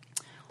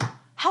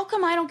 how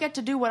come I don't get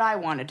to do what I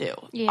want to do?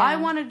 Yeah. I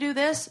want to do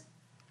this,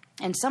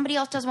 and somebody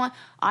else doesn't want.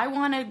 I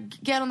want to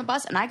get on the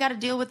bus, and I got to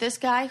deal with this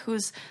guy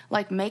who's,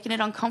 like, making it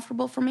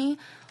uncomfortable for me.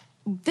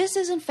 This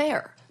isn't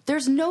fair.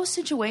 There's no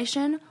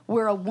situation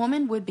where a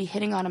woman would be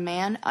hitting on a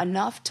man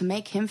enough to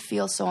make him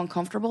feel so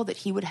uncomfortable that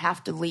he would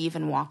have to leave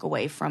and walk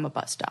away from a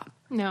bus stop.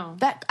 No.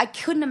 I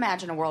couldn't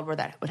imagine a world where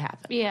that would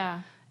happen.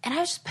 Yeah. And I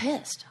was just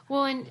pissed.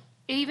 Well, and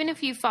even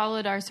if you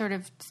followed our sort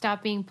of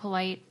stop being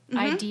polite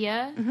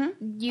idea,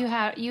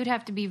 you'd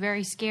have to be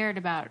very scared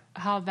about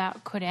how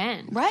that could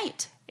end.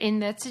 Right. In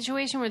that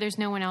situation where there's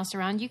no one else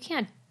around, you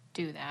can't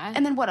do that.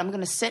 And then what? I'm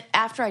going to sit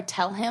after I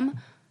tell him,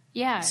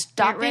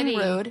 stop being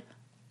rude,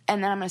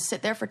 and then I'm going to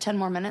sit there for 10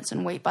 more minutes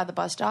and wait by the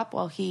bus stop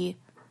while he...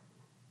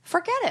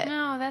 Forget it.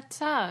 No, that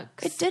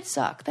sucks. It did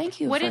suck. Thank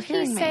you for hearing me. What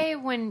did he say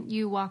when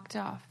you walked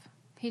off?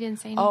 He didn't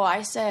say anything? Oh,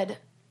 I said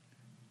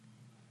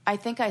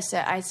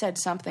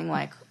something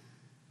like,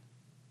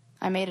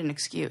 I made an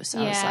excuse.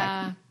 I was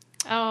like...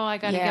 Oh, I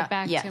got to get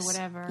back to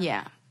whatever.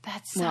 Yeah.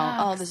 That sucks.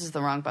 Well, this is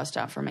the wrong bus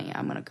stop for me.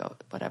 I'm going to go,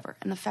 whatever.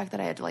 And the fact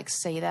that I had to, like,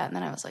 say that, and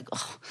then I was like,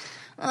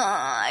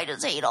 I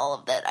just hate all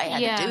of that. I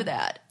had to do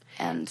that.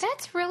 And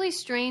that's really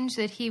strange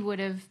that he would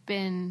have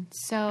been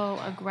so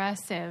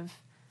aggressive.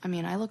 I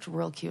mean, I looked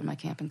real cute in my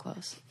camping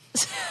clothes.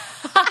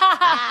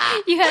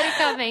 You had it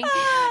coming.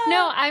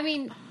 No, I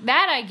mean,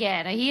 that I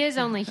get. He is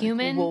only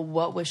human. Well,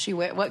 what was she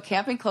wearing? What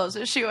camping clothes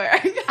was she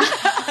wearing?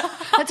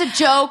 That's a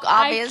joke,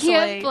 obviously.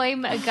 I can't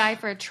blame a guy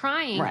for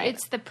trying. Right.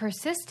 It's the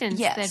persistence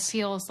that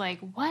feels like,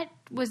 what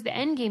was the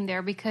end game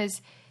there?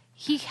 Because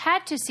he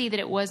had to see that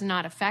it was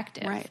not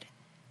effective. Right.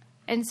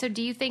 And so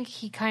do you think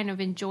he kind of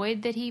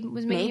enjoyed that he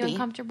was making you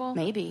uncomfortable?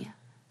 Maybe.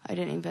 I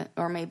didn't even,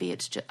 or maybe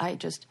it's just, I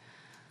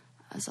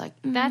was like,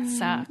 that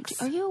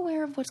sucks. Are you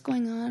aware of what's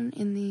going on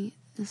in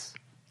this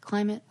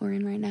climate we're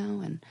in right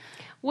now? And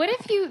what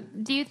if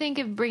do you think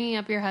if bringing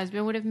up your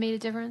husband would have made a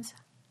difference?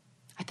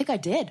 I think I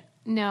did.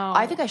 No.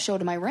 I think I showed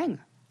him my ring.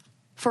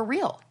 For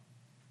real.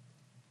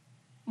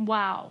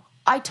 Wow.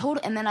 I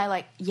totally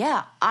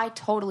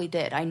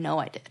did. I know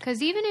I did.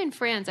 Because even in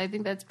France, I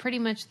think that's pretty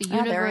much the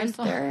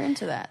universal. They're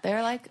into that.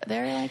 They're like,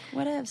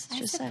 whatevs. It's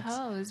just sex. I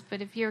suppose,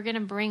 but if you're going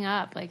to bring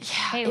up, like,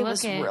 hey, it look,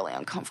 was really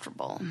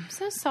uncomfortable. I'm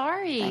so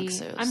sorry. Thanks,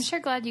 Suze. I'm sure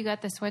glad you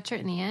got the sweatshirt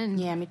in the end.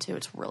 Yeah, me too.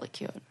 It's really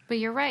cute. But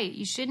you're right.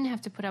 You shouldn't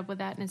have to put up with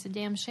that, and it's a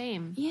damn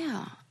shame.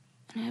 Yeah.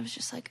 And I was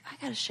just like, I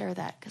got to share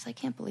that because I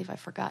can't believe I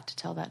forgot to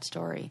tell that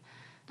story.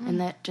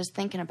 And that just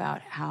thinking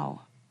about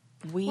how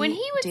we when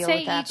he would deal say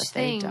with that, each but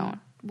thing, they don't.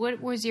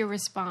 What was your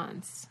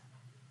response?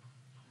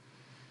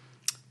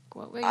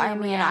 What were your I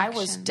mean, I was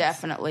reactions?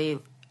 definitely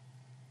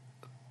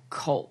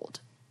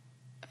cold.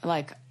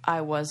 Like, I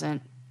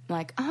wasn't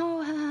like,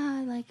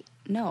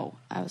 no.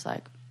 I was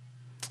like,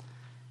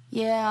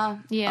 yeah,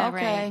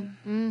 okay.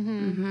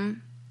 Right.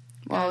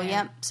 Well,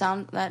 yep,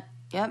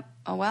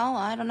 oh, well,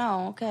 I don't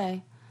know,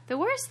 okay. The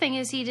worst thing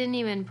is he didn't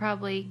even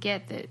probably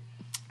get that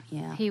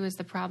Yeah. he was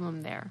the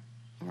problem there.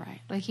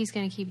 Right. Like, he's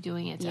going to keep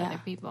doing it to other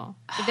people.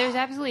 But there's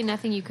absolutely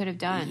nothing you could have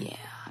done. Yeah.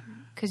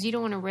 Because you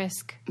don't want to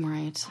risk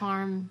Right.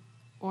 harm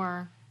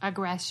or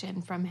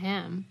aggression from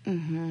him.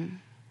 Mm-hmm.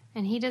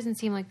 And he doesn't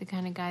seem like the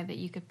kind of guy that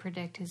you could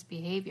predict his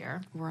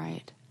behavior.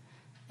 Right.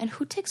 And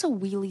who takes a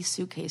wheelie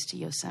suitcase to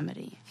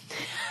Yosemite?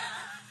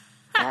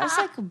 That was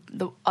like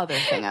the other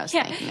thing I was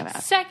thinking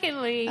about.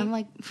 Secondly, I'm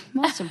like,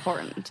 most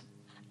important.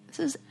 This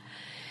is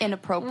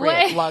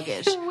inappropriate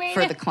luggage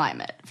for the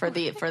climate, for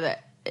the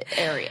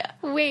area.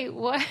 Wait,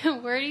 what?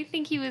 Where do you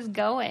think he was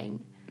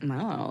going? I don't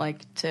know,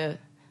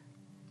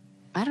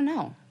 I don't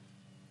know.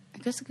 I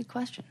guess it's a good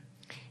question.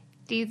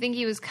 Do you think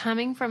he was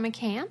coming from a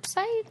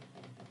campsite?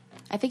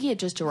 I think he had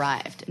just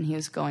arrived and he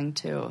was going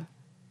to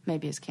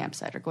maybe his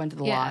campsite or going to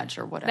the lodge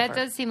or whatever. That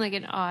does seem like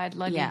an odd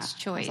luggage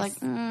choice. I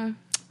was like,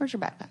 where's your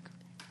backpack?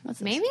 What's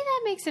this? Maybe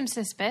that makes him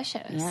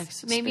suspicious. Yeah,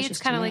 Maybe it's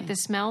kind of like the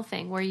smell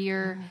thing where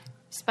your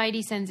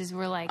spidey senses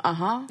were like,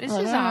 this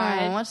like, is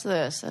odd. What's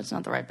this? That's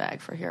not the right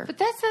bag for here. But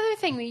that's the other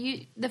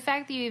thing, the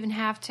fact that you even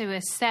have to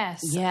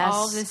assess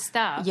all this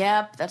stuff.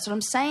 Yep, that's what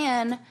I'm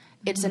saying.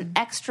 It's an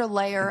extra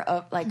layer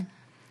of like,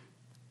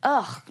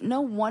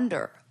 no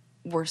wonder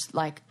we're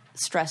like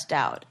stressed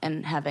out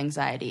and have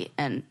anxiety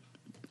and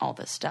all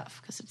this stuff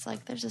because it's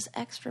like there's this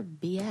extra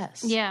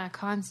BS. Yeah,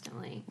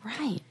 constantly.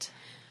 Right.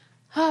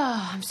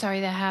 Oh, I'm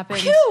sorry that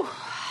happened. Phew.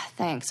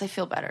 Thanks. I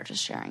feel better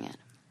just sharing it.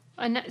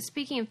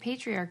 Speaking of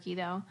patriarchy,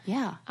 though,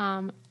 Yeah.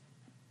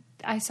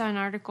 I saw an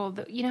article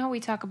that, you know how we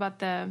talk about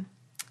the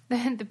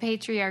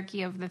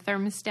patriarchy of the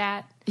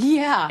thermostat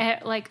Yeah.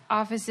 at like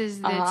offices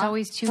that it's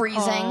always too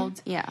freezing.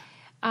 cold. Yeah.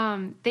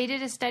 They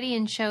did a study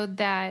and showed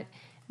that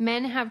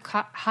men have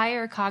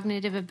higher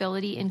cognitive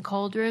ability in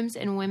cold rooms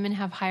and women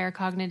have higher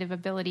cognitive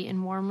ability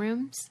in warm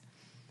rooms.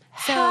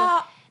 So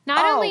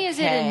not only is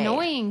it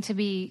annoying to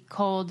be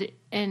cold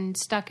and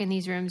stuck in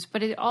these rooms,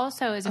 but it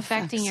also is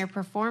affecting your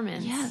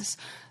performance. Yes.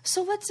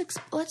 So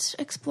let's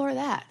explore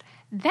that.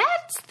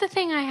 That's the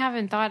thing I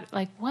haven't thought,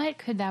 like, what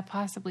could that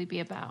possibly be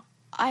about?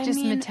 I Just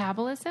mean,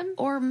 metabolism?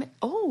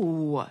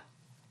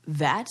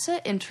 That's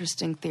an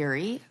interesting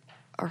theory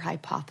or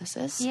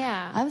hypothesis.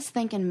 Yeah. I was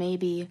thinking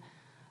maybe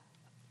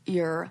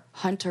your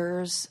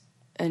hunters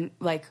and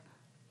like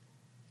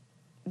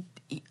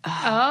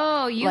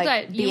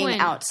being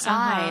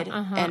outside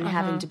and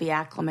having to be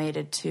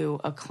acclimated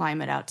to a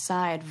climate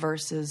outside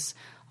versus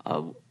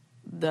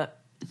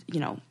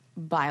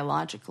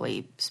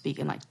biologically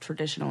speaking, like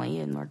traditionally,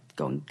 and we're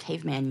going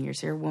caveman years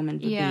here, woman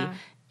would be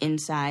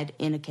inside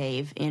in a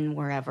cave, in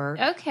wherever,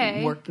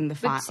 working the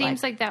fire. But it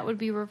seems like that would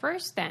be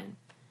reversed then.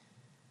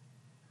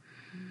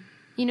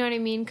 You know what I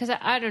mean? Because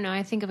I don't know.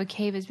 I think of a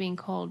cave as being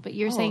cold, but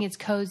you're saying it's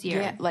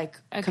cozier. Yeah, like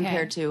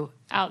compared to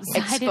outside,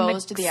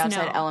 exposed to the snow.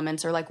 outside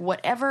elements, or like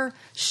whatever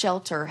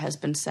shelter has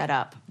been set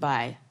up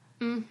by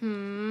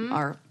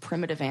our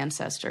primitive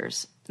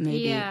ancestors.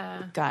 Maybe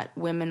got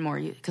women more,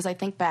 because I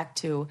think back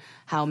to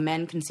how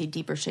men can see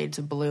deeper shades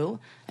of blue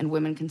and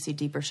women can see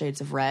deeper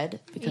shades of red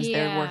because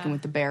they're working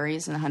with the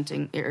berries and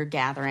hunting or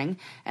gathering,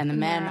 and the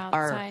men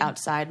are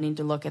outside, need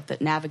to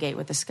navigate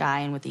with the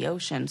sky and with the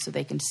ocean so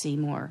they can see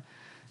more,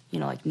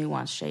 like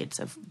nuanced shades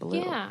of blue.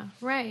 Yeah,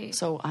 right.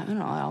 So I don't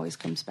know. It always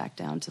comes back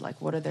down to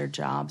like, what are their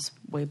jobs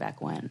way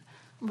back when?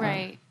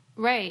 Right,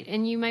 right.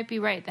 And you might be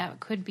right. That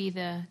could be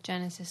the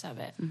genesis of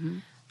it. Mm-hmm.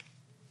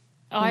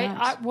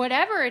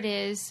 Whatever it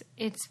is,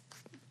 it's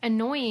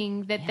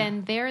annoying that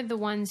then they're the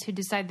ones who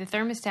decide the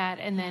thermostat,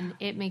 and then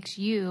it makes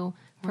you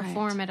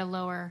perform at a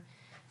lower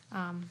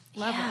level.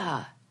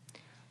 Yeah.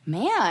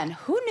 Man,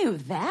 who knew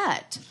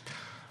that?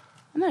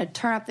 I'm going to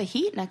turn up the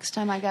heat next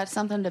time I got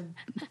something to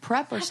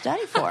prep or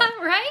study for.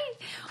 Right?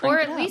 Or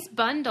at least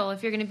bundle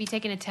if you're going to be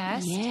taking a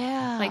test.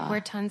 Yeah. Like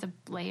wear tons of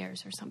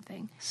layers or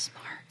something.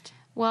 Smart.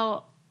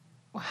 Well,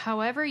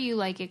 however you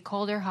like it,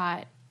 cold or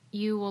hot,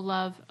 you will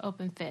love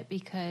Open Fit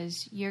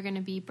because you're going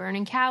to be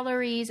burning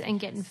calories and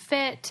getting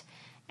fit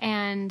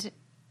and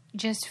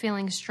just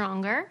feeling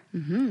stronger.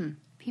 Mm-hmm.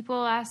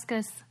 People ask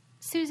us,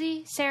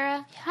 Susie,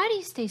 Sarah, how do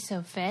you stay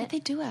so fit? Yeah, they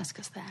do ask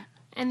us that.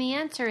 And the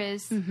answer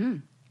is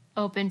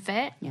Open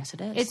Fit. Yes,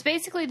 it is. It's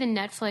basically the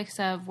Netflix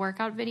of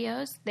workout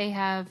videos. They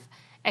have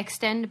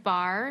Extend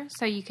Bar,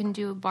 so you can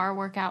do a bar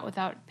workout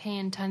without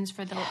paying tons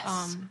for the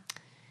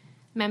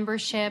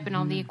membership and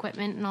all the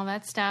equipment and all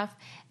that stuff.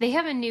 They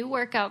have a new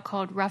workout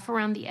called Rough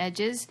Around the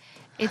Edges.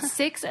 It's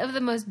 6 of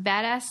the most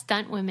badass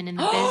stunt women in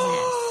the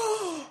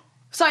business.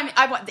 So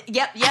I want.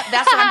 Yep.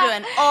 That's what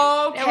I'm doing.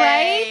 Okay.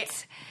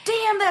 Right?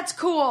 Damn, that's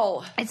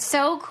cool. It's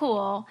so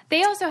cool.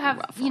 They also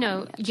have,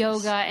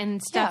 yoga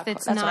and stuff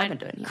that's what not I've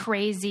been doing,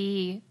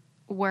 crazy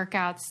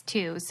workouts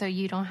too. So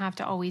you don't have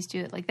to always do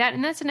it like that.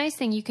 And that's a nice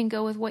thing. You can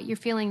go with what you're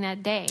feeling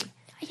that day.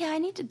 Yeah, I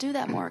need to do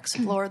that more.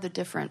 Explore the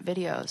different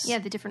videos. Yeah,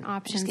 the different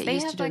options. Get they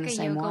used have to doing like the a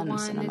same yoga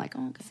ones, one. and I'm like,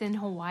 okay. It's in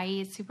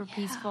Hawaii. It's super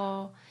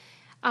peaceful.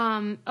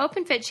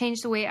 OpenFit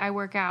changed the way I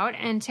work out,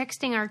 and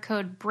texting our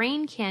code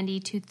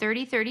BRAINCANDY to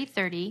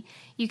 303030,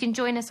 you can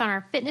join us on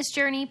our fitness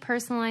journey,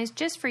 personalized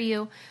just for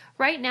you.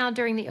 Right now,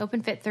 during the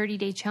OpenFit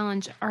 30-Day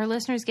Challenge, our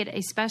listeners get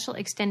a special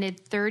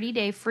extended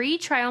 30-day free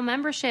trial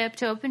membership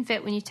to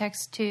OpenFit when you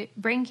text to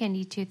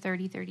BRAINCANDY to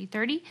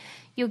 303030.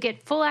 You'll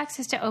get full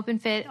access to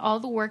OpenFit, all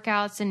the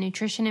workouts and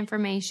nutrition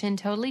information,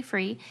 totally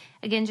free.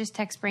 Again, just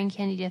text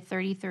BRAINCANDY to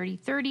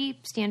 303030.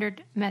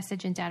 Standard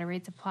message and data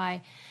rates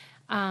apply.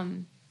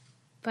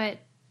 But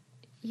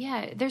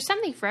yeah, there's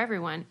something for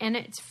everyone, and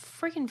it's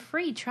freaking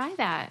free. Try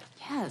that.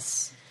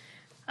 Yes.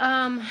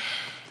 And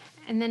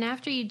then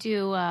after you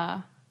do,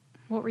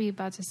 what were you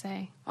about to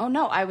say? Oh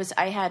no,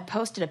 I had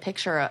posted a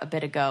picture a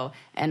bit ago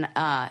and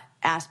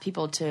asked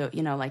people to,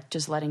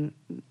 just letting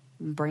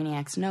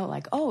Brainiacs know,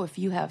 like, oh, if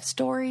you have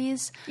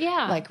stories,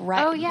 let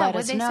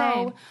us know.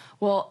 Say?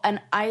 Well,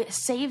 and I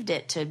saved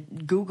it to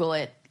Google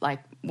it, like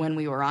when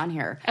we were on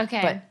here.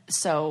 Okay. But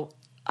so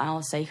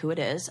I'll say who it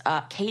is.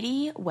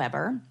 Katie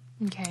Weber.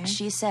 Okay.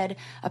 She said,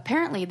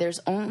 apparently there's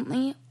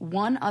only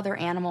one other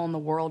animal in the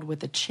world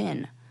with a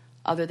chin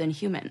other than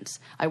humans.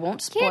 I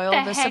won't spoil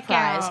the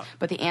surprise,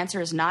 but the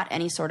answer is not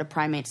any sort of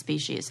primate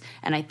species.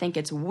 And I think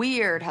it's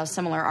weird how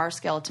similar our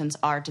skeletons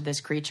are to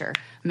this creature.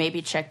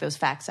 Maybe check those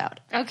facts out.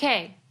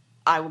 Okay.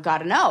 I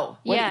gotta know.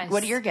 Yes.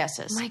 What are your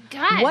guesses? My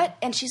God. What?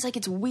 And she's like,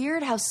 it's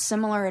weird how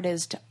similar it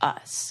is to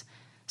us.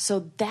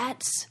 So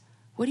that's,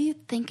 what do you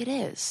think it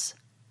is?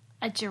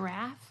 A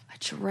giraffe? A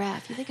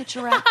giraffe. You think a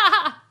giraffe?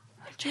 A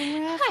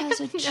giraffe has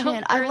a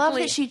chin. I love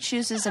that she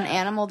chooses an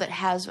animal that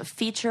has a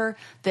feature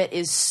that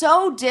is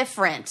so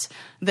different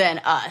than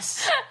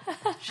us.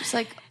 She's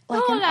like,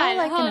 like Hold I on,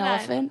 like hold an on,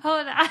 elephant.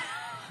 Hold on.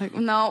 Like,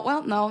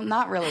 no,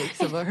 not really.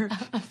 No,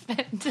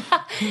 Okay,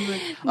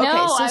 so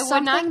I would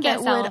something not that guess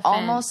would elephant.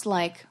 almost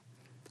like,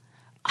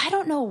 I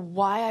don't know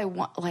why I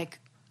want like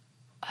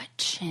a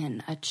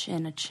chin.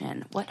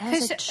 What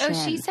has a chin?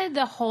 Oh, she said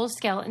the whole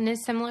skeleton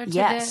is similar to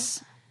yes.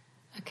 the...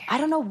 Okay. I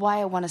don't know why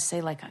I want to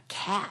say like a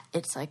cat.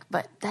 It's like,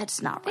 but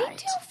that's not They right.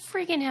 do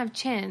freaking have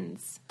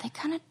chins. They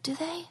kind of do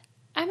they?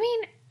 I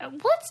mean,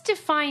 let's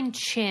define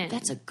chin.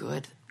 That's a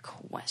good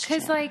question.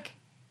 Because, like,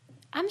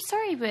 I'm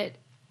sorry, but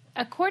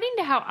according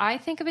to how I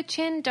think of a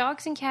chin,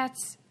 dogs and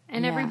cats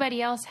and Yeah.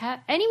 everybody else have...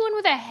 Anyone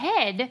with a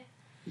head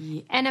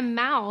and a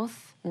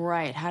mouth...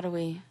 Right. How do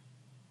we...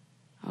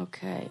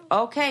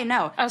 Okay,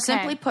 no. Okay.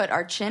 Simply put,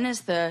 our chin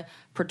is the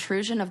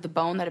protrusion of the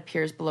bone that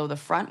appears below the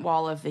front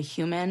wall of the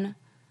human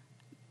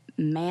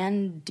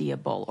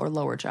mandible or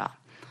lower jaw.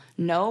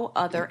 No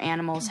other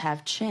animals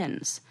have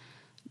chins.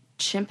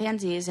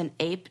 Chimpanzees and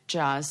ape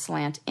jaws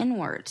slant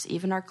inwards.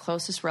 Even our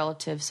closest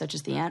relatives, such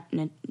as the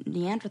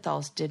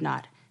Neanderthals, did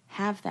not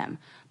have them.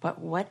 But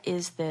what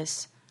is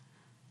this?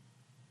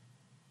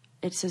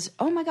 It says,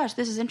 oh my gosh,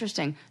 this is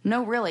interesting.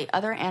 No, really,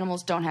 other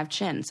animals don't have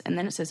chins. And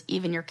then it says,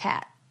 even your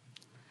cat.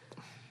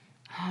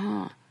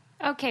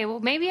 Okay, well,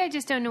 maybe I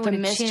just don't know The what a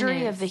chin is.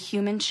 mystery of the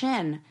human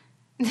chin.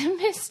 The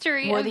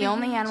mystery We're of the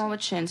only human animal with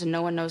chins, and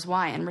no one knows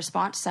why. In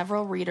response,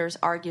 several readers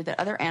argued that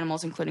other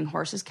animals, including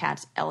horses,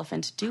 cats,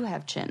 elephants, do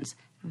have chins.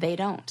 They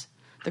don't.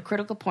 The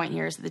critical point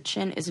here is that the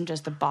chin isn't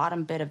just the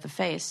bottom bit of the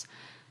face.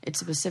 It's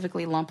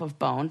specifically a lump of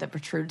bone that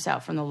protrudes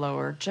out from the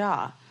lower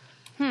jaw.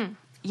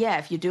 Yeah,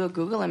 if you do a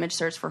Google image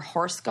search for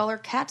horse skull or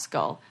cat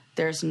skull,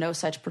 there's no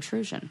such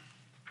protrusion.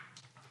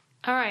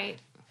 All right.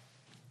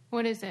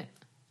 What is it?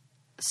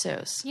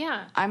 Sus.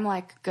 Yeah. I'm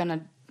like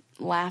gonna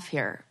laugh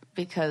here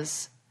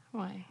because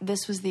Why?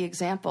 this was the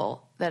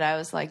example that I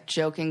was like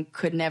joking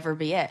could never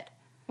be it.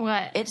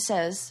 What? It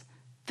says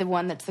the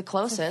one that's the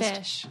closest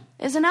fish.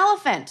 is an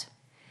elephant.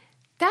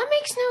 That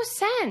makes no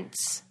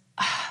sense.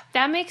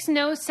 That makes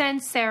no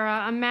sense, Sarah.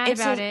 I'm mad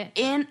about it.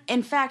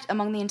 In fact,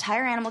 among the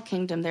entire animal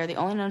kingdom, they're the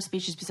only known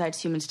species besides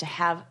humans to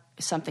have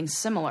something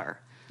similar.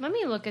 Let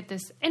me look at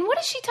this. And what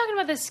is she talking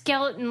about? The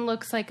skeleton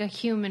looks like a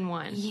human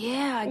one.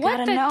 Yeah, I What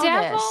gotta the know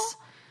devil? this.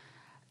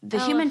 The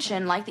human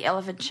chin, like the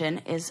elephant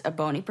chin, is a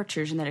bony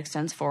protrusion that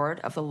extends forward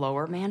of the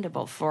lower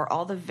mandible. For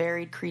all the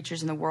varied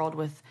creatures in the world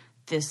with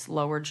this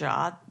lower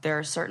jaw, there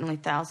are certainly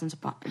thousands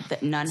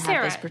that none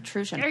Sarah, have this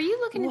protrusion. Are you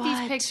looking at these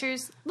What?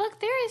 pictures? Look,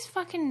 there is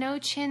fucking no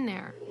chin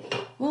there.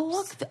 Well,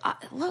 look.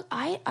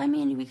 I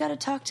mean, we got to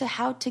talk to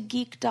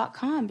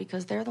howtogeek.com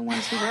because they're the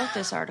ones who wrote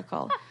this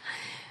article.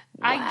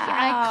 I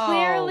Wow.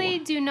 clearly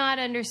do not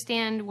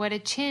understand what a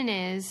chin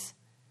is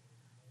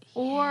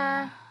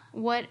or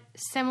what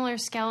similar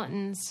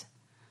skeletons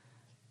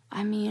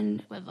I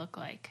mean, would look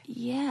like.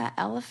 yeah,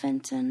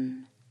 elephant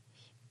and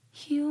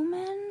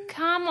human.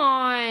 Come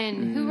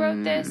on. Who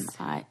wrote this?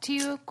 To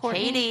you,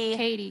 Courtney? Katie.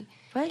 Katie.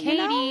 But, Katie,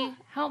 you know,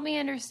 help me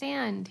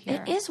understand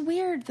here. it is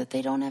weird that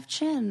they don't have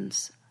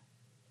chins.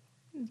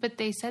 But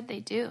they said they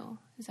do.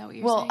 Is that what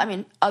you're Well, saying? I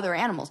mean, other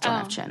animals don't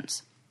have Oh.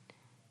 chins.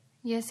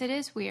 Yes, it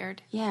is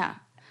weird. Yeah.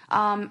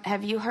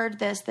 Have you heard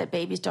this, that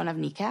babies don't have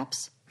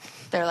kneecaps?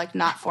 They're like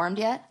not formed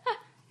yet.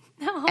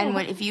 No. And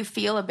if you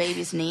feel a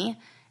baby's knee,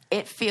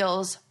 it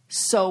feels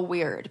so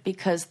weird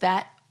because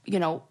that, you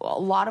know, a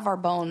lot of our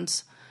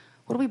bones,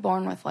 what are we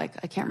born with? Like,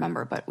 I can't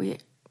remember, but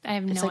I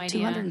have it's no like idea.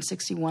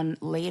 261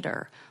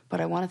 later. But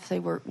I want to say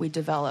we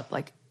develop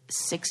like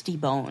 60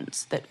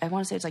 bones. That I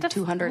want to say it's like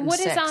 206. What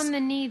is on the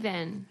knee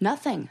then?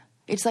 Nothing.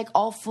 It's like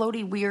all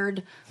floaty,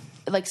 weird,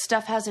 like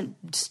stuff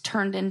hasn't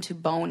turned into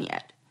bone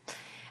yet.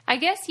 I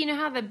guess you know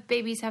how the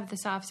babies have the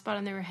soft spot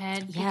on their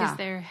head Yeah. because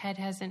their head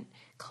hasn't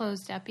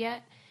closed up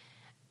yet.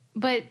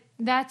 But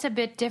that's a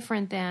bit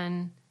different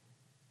than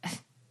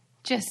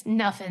just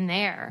nothing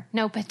there.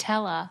 No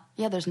patella.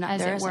 Yeah, there isn't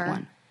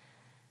one.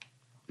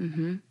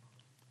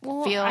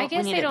 Well, Feel- I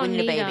guess we need they a- we don't need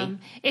a need baby. them.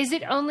 Is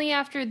it only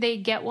after they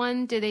get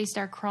one do they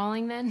start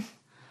crawling then?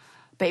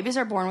 Babies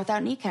are born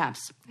without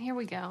kneecaps. Here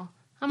we go.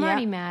 I'm Yeah.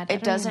 already mad. I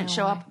It don't doesn't even know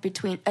show why. up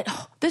between.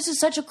 This is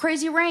such a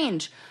crazy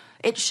range.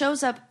 It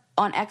shows up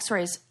on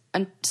X-rays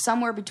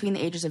somewhere between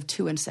the ages of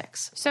 2 and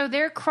 6. So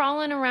they're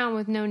crawling around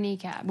with no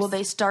kneecaps. Well,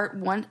 they start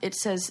one. It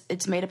says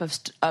it's made up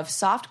of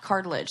soft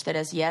cartilage that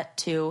has yet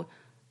to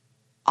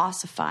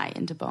ossify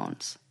into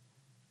bones.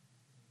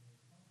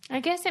 I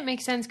guess it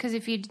makes sense because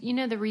if you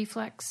know the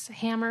reflex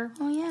hammer,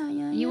 Oh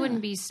yeah. you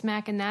wouldn't be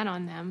smacking that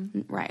on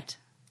them. Right.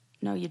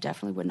 No, you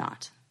definitely would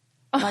not.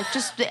 Like,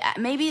 just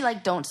maybe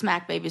like don't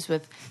smack babies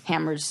with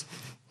hammers.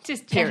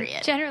 Just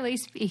Period. generally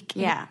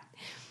speaking. Yeah.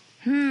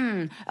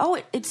 Oh,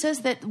 it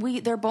says that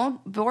they're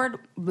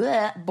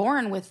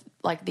born with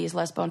like these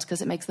less bones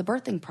because it makes the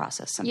birthing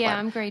process simpler. Yeah,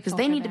 I'm grateful because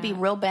they for need to be that.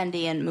 real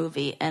bendy and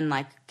movie and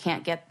like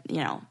can't get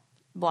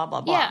blah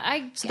blah blah.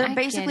 Yeah, so they're I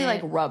basically get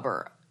like it.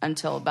 rubber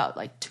until about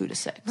like 2 to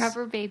 6.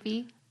 Rubber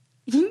baby.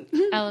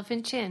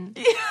 Elephant chin.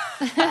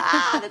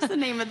 That's the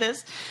name of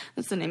this.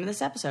 That's the name of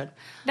this episode.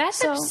 That's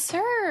So,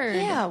 absurd.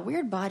 Yeah,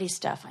 weird body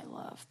stuff I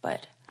love,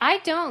 but I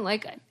don't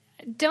like.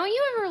 don't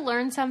you ever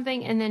learn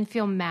something and then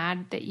feel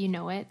mad that you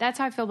know it? That's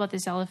how I feel about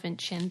this elephant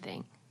chin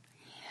thing.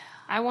 Yeah.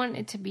 I want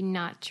it to be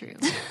not true.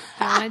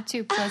 I want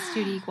 2 +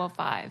 2 =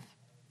 5.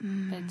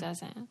 But it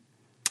doesn't.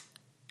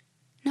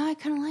 No, I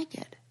kind of like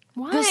it.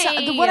 Why?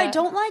 What I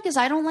don't like is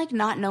I don't like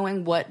not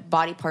knowing what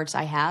body parts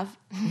I have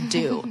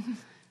do.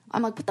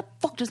 I'm like, what the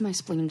fuck does my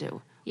spleen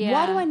do? Yeah,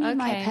 why do I need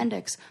my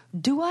appendix?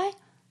 Do I?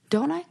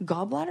 Don't I?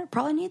 Gallbladder?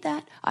 Probably need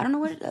that. I don't know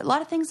what. A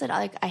lot of things that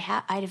I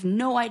have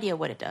no idea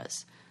what it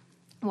does.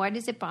 Why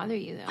does it bother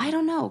you though? I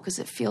don't know, because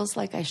it feels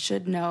like I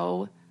should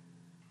know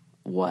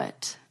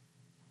what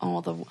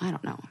all the. I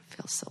don't know. It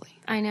feels silly.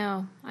 I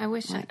know. I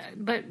wish,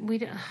 but we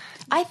don't.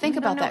 I think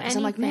about that because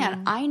I'm like, anything.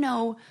 man, I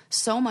know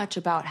so much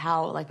about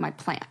how, like, my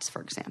plants,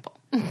 for example.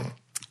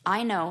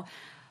 I know,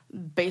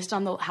 based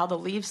on how the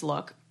leaves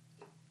look,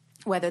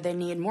 whether they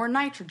need more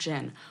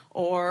nitrogen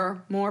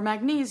or more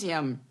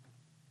magnesium,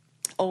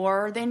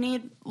 or they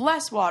need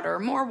less water,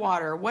 more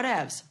water,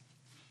 whatevs.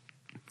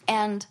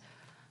 And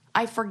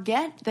I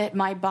forget that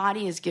my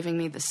body is giving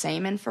me the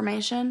same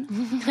information.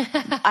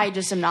 I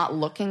just am not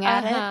looking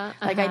at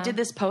it. Like, I did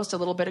this post a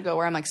little bit ago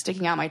where I'm, like,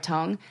 sticking out my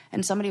tongue,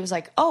 and somebody was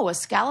like, oh, a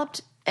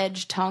scalloped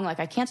edge tongue. Like,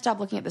 I can't stop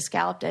looking at the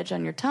scalloped edge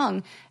on your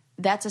tongue.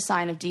 That's a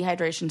sign of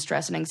dehydration,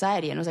 stress, and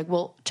anxiety. And I was like,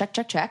 well,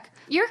 check.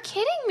 You're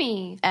kidding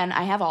me. And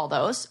I have all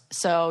those.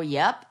 So,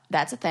 yep,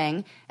 that's a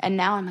thing. And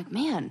now I'm like,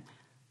 man,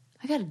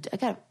 I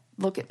gotta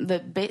look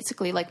at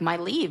basically like my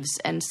leaves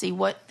and see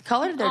what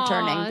color they're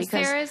turning,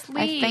 because Sarah's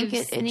leaves I think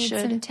it need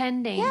should some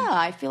tending. Yeah,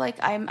 I feel like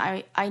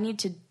I need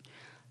to.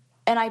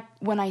 And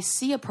when I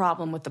see a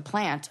problem with the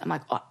plant, I'm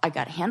like, oh, I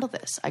got to handle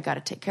this. I got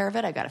to take care of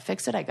it. I got to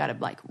fix it. I got to,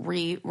 like,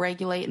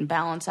 re-regulate and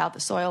balance out the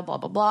soil. Blah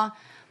blah blah.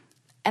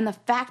 And the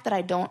fact that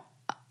I don't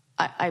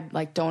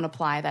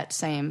apply that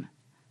same.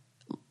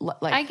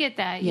 Like, I get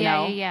that. You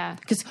know? Yeah.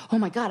 Because, oh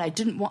my God, I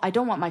don't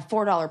want my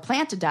 $4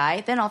 plant to die.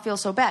 Then I'll feel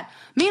so bad.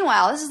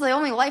 Meanwhile, this is the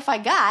only life I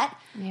got.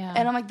 Yeah.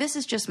 And I'm like, this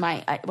is just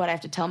what I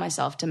have to tell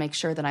myself to make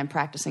sure that I'm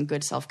practicing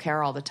good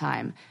self-care all the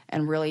time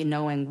and really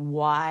knowing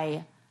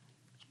why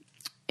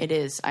it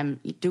is I'm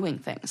doing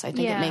things. I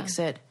think it makes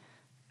it,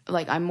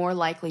 like, I'm more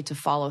likely to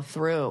follow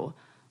through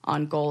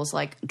on goals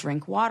like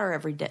drink water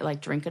every day,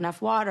 like drink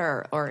enough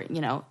water, or,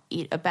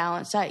 eat a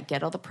balanced diet,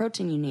 get all the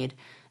protein you need.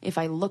 If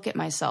I look at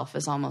myself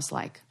as almost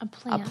like a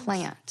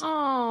plant.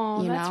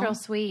 Oh, that's real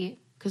sweet.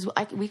 Because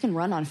we can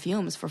run on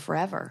fumes for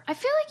forever. I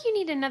feel like you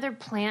need another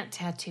plant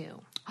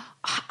tattoo.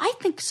 I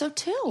think so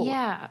too.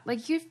 Yeah,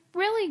 like you've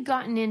really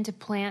gotten into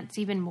plants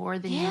even more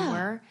than you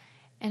were.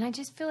 And I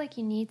just feel like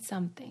you need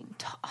something.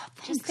 Oh,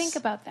 just think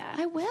about that.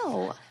 I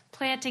will.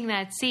 Planting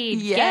that seed.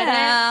 Yeah. Get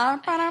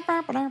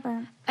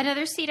it?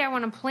 Another seed I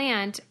want to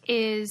plant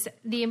is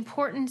the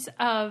importance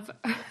of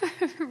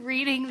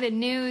reading the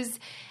news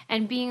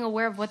and being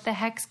aware of what the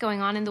heck's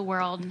going on in the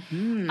world.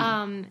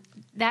 Mm-hmm.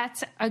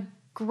 That's a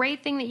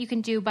great thing that you can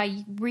do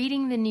by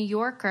reading The New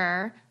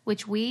Yorker,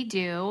 which we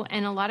do.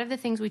 And a lot of the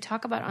things we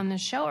talk about on the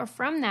show are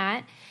from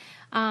that.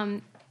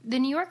 The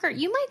New Yorker,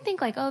 you might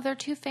think like, oh, they're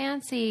too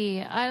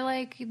fancy. I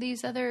like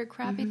these other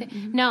crappy things.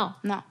 Mm-hmm. No.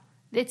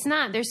 It's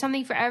not. There's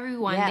something for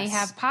everyone. Yes. They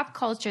have pop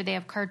culture. They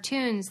have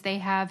cartoons. They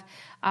have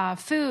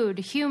food,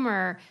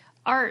 humor,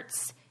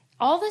 arts,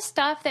 all the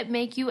stuff that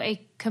make you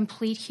a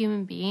complete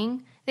human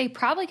being. They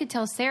probably could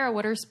tell Sarah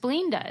what her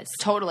spleen does.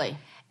 Totally.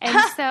 And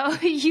so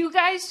you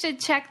guys should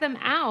check them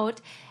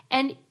out.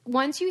 And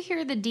once you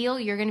hear the deal,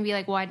 you're going to be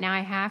like, well, now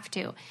I have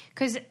to.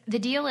 Because the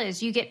deal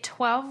is you get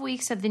 12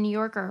 weeks of The New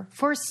Yorker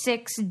for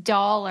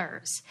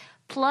 $6.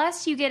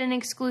 Plus, you get an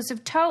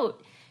exclusive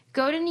tote.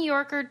 Go to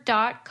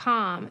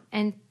NewYorker.com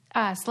and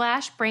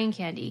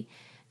 /braincandy.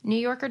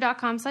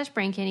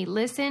 NewYorker.com/braincandy.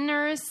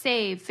 Listeners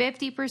save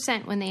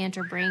 50% when they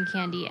enter Brain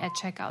Candy at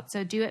checkout.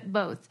 So do it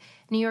both.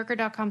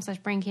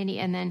 NewYorker.com/braincandy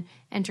and then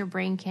enter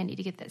Brain Candy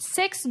to get that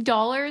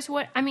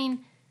 $6.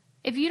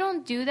 If you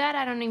don't do that,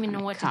 I don't even know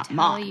what to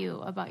tell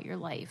you about your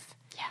life.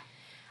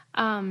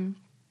 Yeah.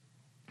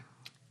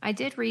 I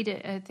did read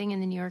a thing in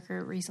the New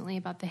Yorker recently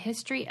about the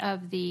history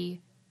of the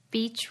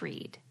beach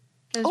read.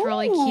 It was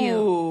really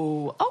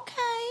cute. Okay.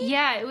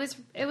 Yeah, it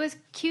was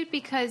cute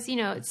because,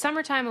 it's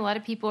summertime. A lot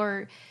of people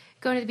are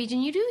going to the beach.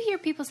 And you do hear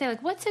people say,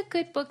 like, what's a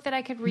good book that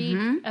I could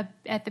read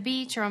at the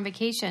beach or on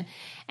vacation?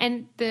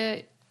 And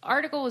the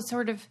article was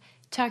sort of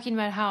talking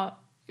about how,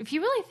 if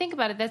you really think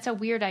about it, that's a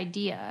weird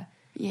idea.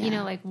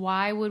 Yeah. Like,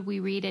 why would we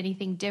read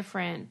anything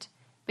different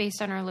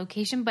based on our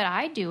location? But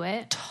I do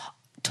it.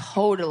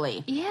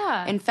 Totally.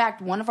 Yeah. In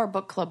fact, one of our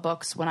book club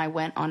books when I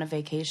went on a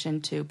vacation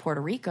to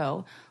Puerto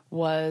Rico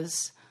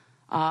was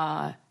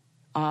the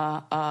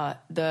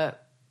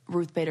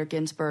Ruth Bader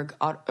Ginsburg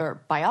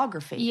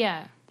biography.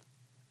 Yeah.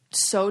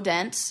 So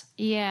dense.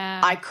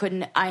 Yeah. I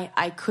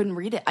couldn't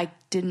read it. I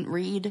didn't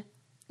read.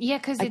 Yeah,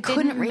 because it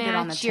didn't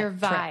match your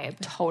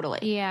vibe. Totally.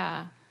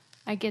 Yeah.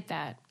 I get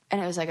that.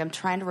 And it was like, I'm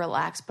trying to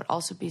relax, but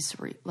also be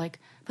surreal. Like,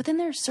 but then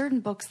there are certain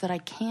books that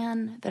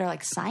are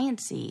like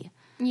science-y.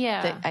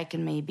 Yeah. That I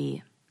can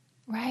maybe.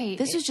 Right.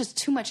 This is just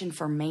too much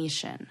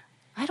information.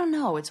 I don't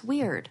know. It's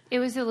weird. It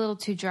was a little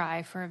too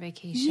dry for a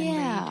vacation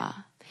read.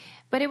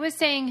 But it was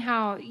saying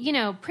how,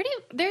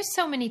 there's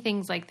so many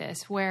things like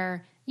this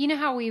where,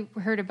 how we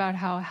heard about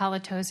how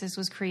halitosis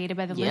was created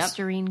by the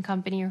Listerine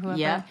company or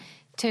whoever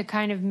to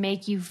kind of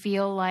make you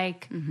feel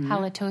like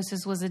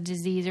halitosis was a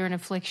disease or an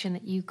affliction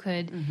that you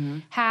could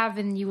have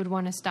and you would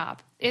want to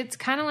stop. It's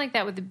kind of like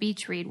that with the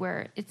beach read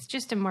where it's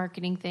just a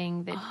marketing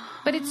thing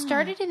but it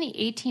started in the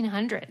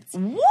 1800s.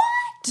 What?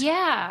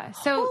 Yeah.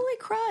 So holy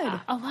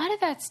crud. A lot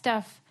of that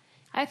stuff,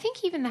 I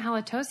think even the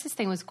halitosis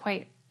thing was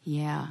quite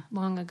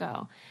long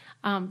ago.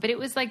 But it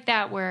was like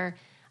that where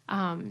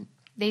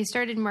they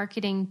started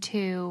marketing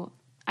to,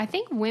 I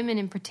think women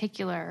in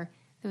particular.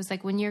 It was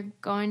like when you're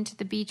going to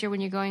the beach or when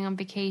you're going on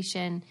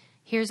vacation,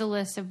 here's a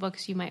list of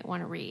books you might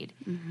want to read.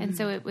 Mm-hmm. And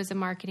so it was a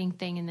marketing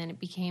thing, and then it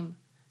became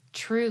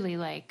truly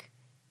like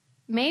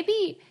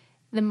maybe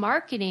the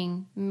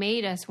marketing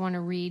made us want to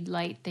read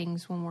light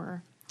things when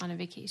we're on a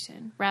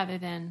vacation rather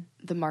than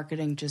the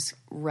marketing just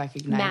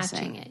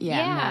recognizing matching it.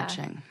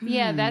 Matching.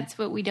 Yeah, that's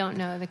what we don't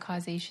know, the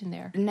causation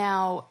there.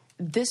 Now,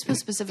 this was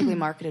specifically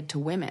marketed to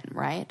women,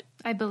 right?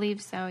 I believe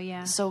so,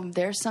 yeah. So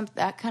there's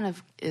that kind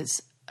of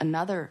is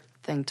another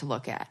thing to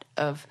look at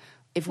of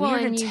if we were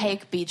to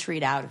take beach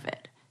read out of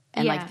it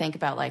and like think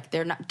about like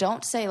they're not,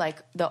 don't say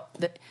like the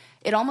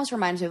it almost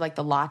reminds me of like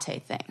the latte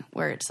thing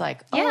where it's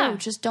like,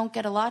 just don't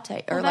get a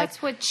latte. Or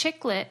that's what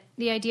chicklit,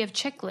 the idea of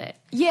chicklit.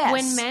 Yes.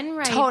 When men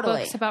write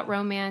books about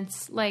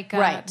romance, like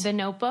The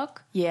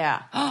Notebook.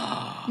 Yeah.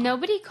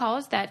 Nobody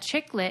calls that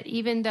chicklit,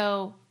 even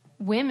though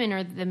women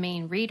are the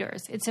main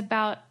readers. It's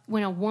about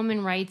when a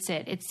woman writes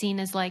it, it's seen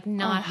as like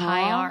not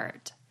high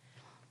art.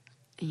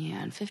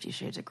 Yeah, and 50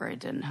 Shades of Grey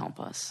didn't help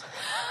us.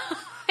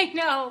 I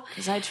know.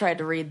 Because I tried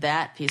to read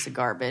that piece of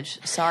garbage.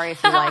 Sorry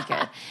if you like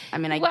it. I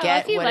mean, I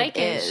get if you what like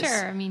it is.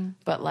 Sure. I mean,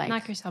 but like,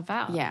 knock yourself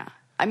out. Yeah.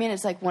 I mean,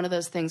 it's like one of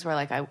those things where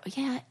like,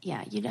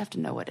 you'd have to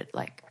know what it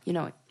like, you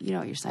know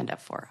what you're signed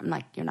up for. I'm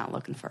like, you're not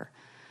looking for,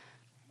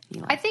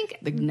 I think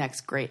the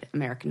next great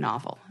American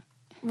novel.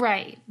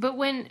 Right. But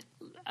when,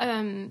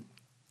 I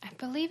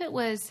believe it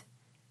was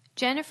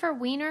Jennifer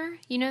Weiner,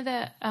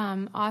 the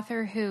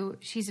author who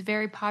she's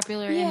very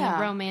popular in the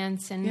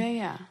romance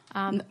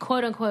and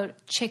quote unquote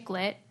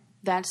chicklit.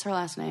 That's her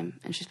last name,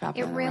 and she's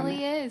popular. It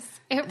really is.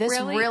 This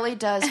really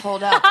does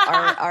hold up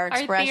our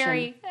expression, our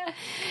theory,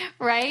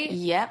 right?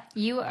 Yep.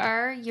 You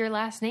are your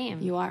last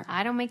name. You are.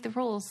 I don't make the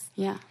rules.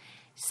 Yeah.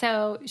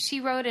 So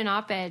she wrote an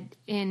op-ed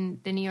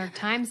in the New York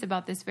Times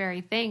about this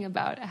very thing,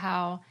 about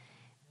how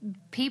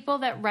people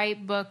that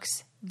write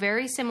books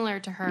very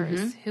similar to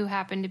hers, who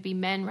happen to be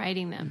men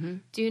writing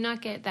them, do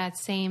not get that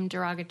same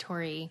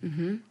derogatory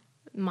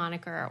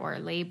moniker or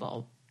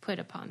label put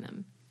upon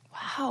them.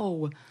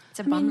 Wow. It's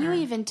a bummer. I mean, you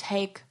even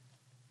take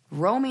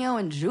Romeo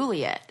and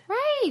Juliet.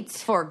 Right.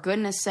 For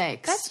goodness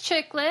sakes. That's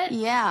chicklit.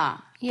 Yeah.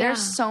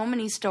 There's so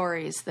many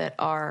stories that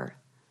are,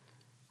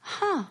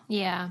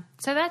 Yeah.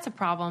 So that's a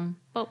problem.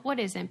 But what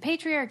isn't?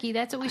 Patriarchy,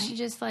 that's what we should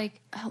just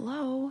like...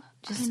 Hello?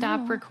 Just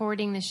stop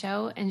recording the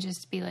show and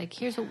just be like,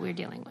 here's what we're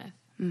dealing with.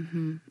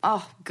 Mm-hmm.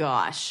 Oh,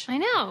 gosh. I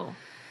know.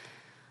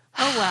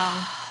 Oh,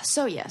 well.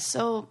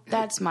 So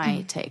that's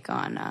my take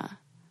on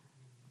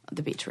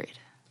the beach read.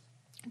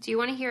 Do you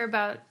want to hear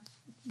about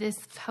this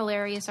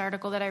hilarious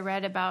article that I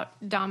read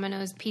about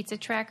Domino's Pizza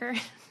Tracker?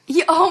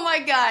 Yeah, oh, my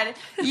God.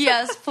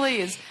 Yes,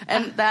 please.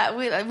 And that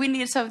we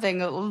need something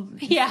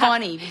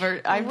funny.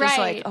 I'm just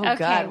like, oh,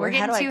 God,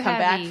 how do I come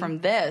back from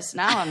this?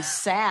 Now I'm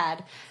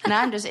sad.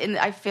 Now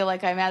I feel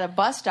like I'm at a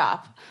bus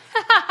stop.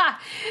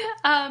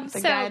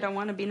 The guy I don't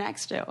want to be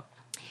next to.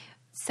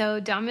 So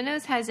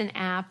Domino's has an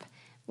app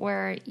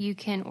where you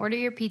can order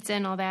your pizza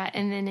and all that,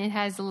 and then it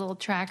has a little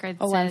tracker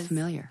that says... I'm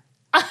familiar.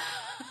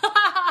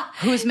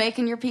 Who's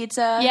making your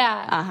pizza?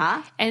 Yeah.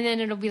 Uh-huh. And then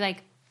it'll be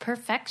like,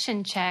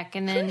 perfection check,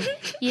 and then,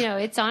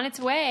 it's on its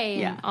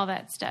way, and all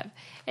that stuff.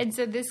 And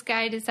so this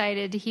guy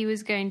decided he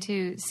was going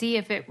to see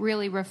if it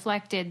really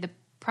reflected the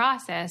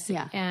process.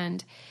 Yeah.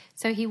 And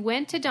so he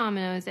went to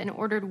Domino's and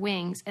ordered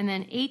wings and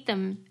then ate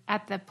them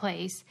at the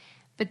place,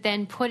 but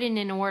then put in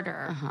an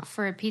order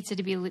for a pizza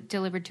to be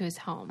delivered to his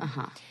home.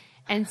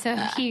 And so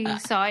he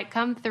saw it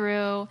come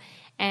through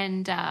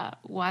and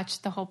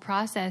watched the whole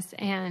process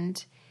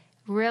and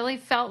really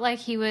felt like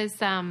he was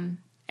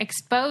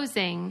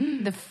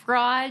exposing the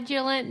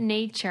fraudulent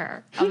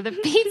nature of the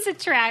pizza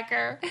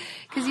tracker,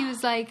 because he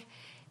was like,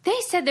 they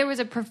said there was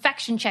a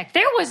perfection check.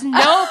 There was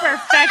no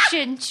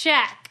perfection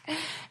check.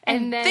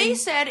 And then they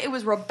said it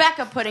was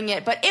Rebecca putting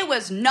it, but it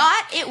was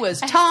not. It was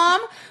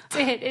Tom.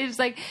 It was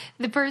like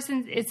the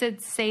person, it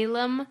said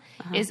Salem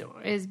is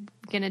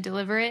going to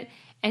deliver it.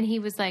 And he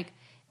was like,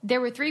 there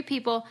were 3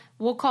 people.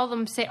 We'll call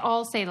them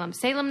all Salem.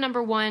 Salem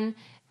number 1,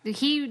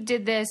 he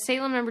did this.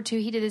 Salem number 2,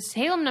 he did this.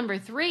 Salem number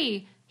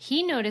 3,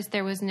 he noticed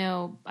there was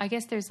no, I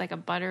guess there's like a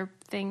butter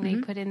thing they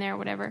put in there or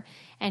whatever,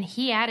 and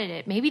he added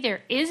it. Maybe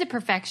there is a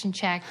perfection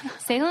check.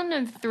 Salem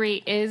number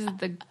 3 is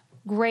the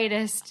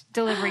greatest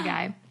delivery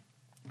guy.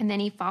 And then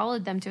he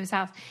followed them to his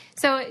house.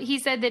 So he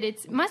said that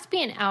it must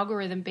be an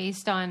algorithm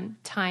based on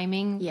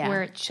timing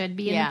where it should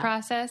be in the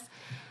process.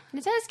 And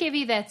it does give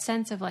you that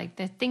sense of like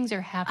that things are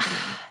happening.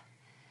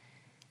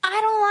 I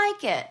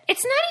don't like it.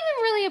 It's not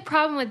even really a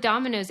problem with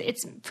Domino's.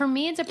 For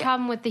me, it's a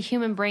problem with the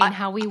human brain,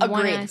 how we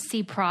want to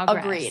see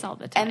progress all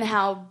the time. And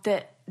how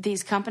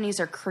these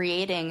companies are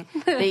creating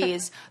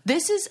these.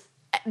 This is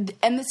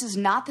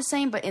not the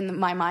same, but in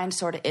my mind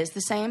sort of is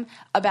the same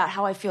about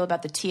how I feel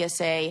about the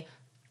TSA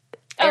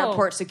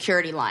airport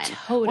security line.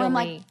 Totally. Where I'm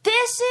like,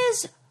 this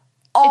is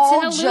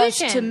all It's an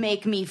just illusion. to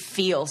make me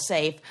feel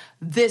safe.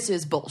 This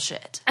is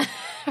bullshit.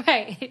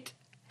 Right.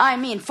 I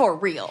mean, for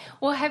real.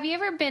 Well, have you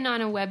ever been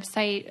on a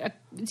website?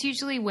 It's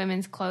usually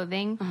women's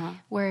clothing,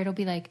 where it'll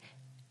be like,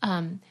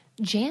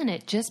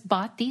 Janet just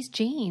bought these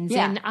jeans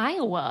in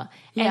Iowa,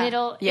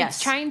 and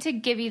it's trying to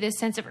give you this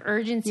sense of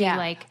urgency,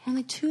 like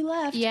only 2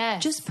 left.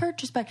 Yes. Just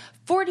purchased by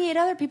 48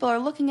 other people are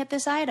looking at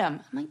this item.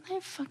 I'm like, they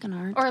fucking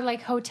aren't. or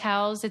like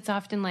hotels. It's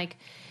often like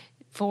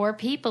 4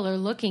 people are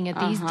looking at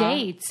these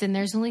dates, and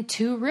there's only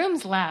 2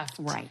 rooms left.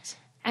 Right.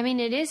 I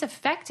mean, it is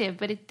effective,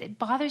 but it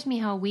bothers me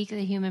how weak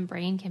the human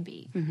brain can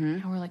be.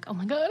 And we're like, oh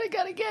my God, I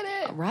gotta get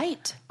it.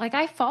 Right. Like,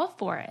 I fall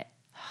for it.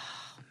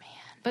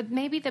 But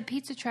maybe the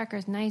pizza tracker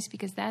is nice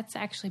because that's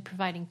actually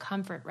providing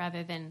comfort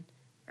rather than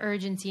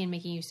urgency and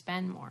making you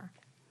spend more.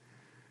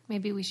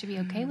 Maybe we should be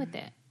okay with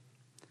it.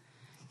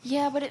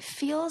 Yeah, but it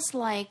feels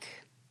like,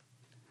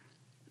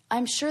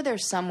 I'm sure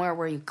there's somewhere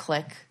where you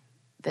click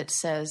that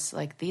says,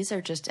 like, these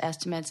are just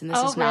estimates and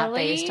this is not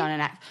based on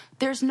an act.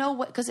 There's no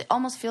way, because it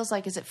almost feels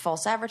like, is it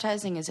false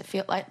advertising? Is it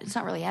feel like, it's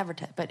not really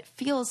advertising, but it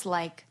feels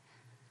like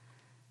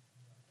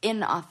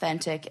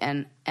inauthentic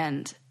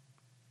and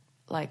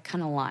like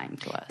kind of lying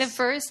to us. The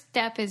first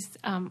step is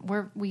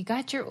we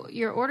got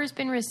your order's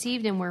been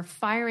received and we're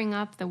firing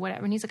up the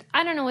whatever. And he's like,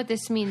 I don't know what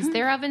this means.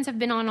 Their ovens have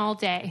been on all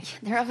day.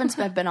 Their ovens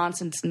have been on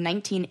since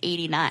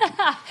 1989.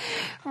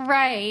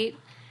 Right.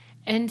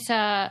 And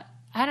I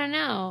don't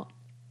know.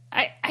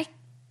 I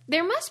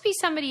there must be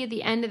somebody at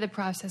the end of the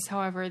process,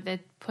 however,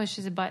 that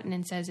pushes a button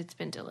and says it's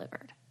been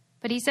delivered.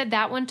 But he said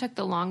that one took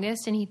the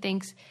longest, and he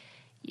thinks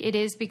it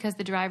is because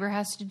the driver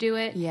has to do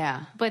it.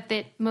 Yeah. But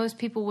that most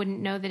people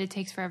wouldn't know that it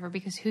takes forever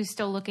because who's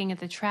still looking at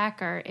the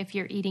tracker if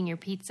you're eating your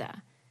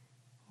pizza?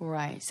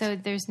 Right. So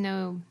there's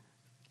no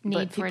need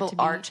for it to be. But people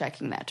are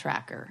checking that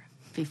tracker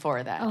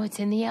before that. Oh, it's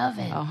in the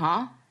oven.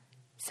 Uh-huh.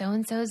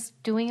 So-and-so's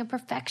doing a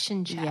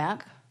perfection check.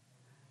 Yep.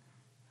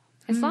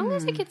 As long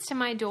as it gets to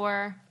my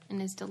door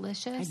and is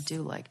delicious. I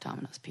do like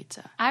Domino's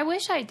pizza. I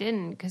wish I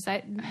didn't because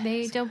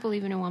they don't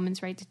believe in a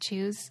woman's right to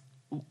choose.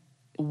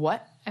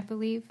 What? I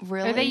believe.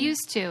 Really? Or they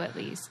used to, at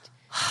least.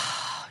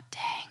 Oh,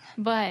 dang.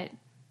 But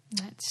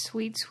that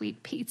sweet,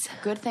 sweet pizza.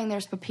 Good thing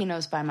there's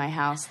Pepinos by my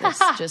house. That's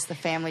just the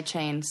family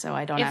chain, so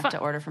I don't have to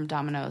order from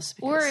Domino's.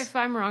 Or if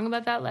I'm wrong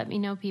about that, let me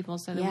know, people,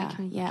 so that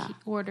we can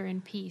order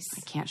in peace.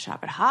 I can't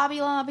shop at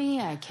Hobby Lobby.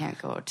 I can't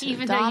go to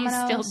Even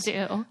Domino's. though you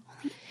still do.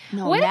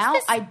 No, what now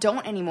I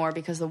don't anymore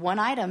because the one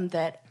item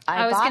that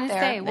I was bought gonna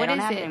there, say, they what don't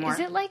is have it? anymore. Is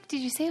it like,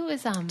 did you say it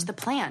was... It's the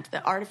plant,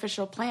 the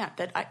artificial plant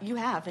that you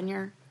have in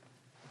your...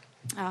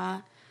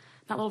 that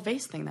little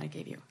vase thing that I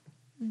gave you.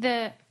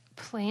 The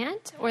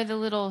plant or the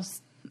little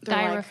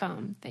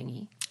styrofoam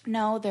thingy?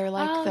 No, they're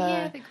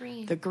like the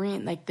green. The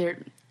green, like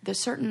the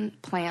certain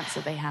plants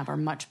that they have are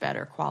much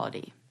better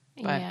quality.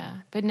 But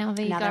but now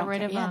they got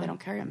rid of them. Yeah, they don't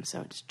carry them,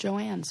 so it's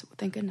Joann's.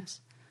 Thank goodness.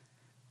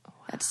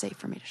 That's safe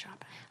for me to shop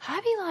at.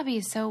 Hobby Lobby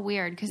is so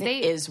weird because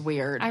It is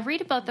weird. I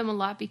read about them a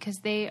lot because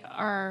they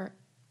are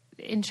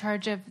in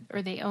charge of,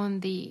 or they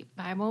own the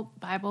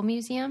Bible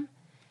Museum,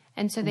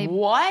 and so they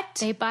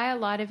buy a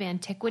lot of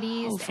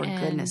antiquities. Oh, for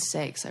goodness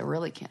sakes, I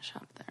really can't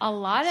shop there. A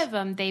lot of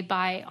them they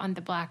buy on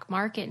the black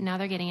market. And now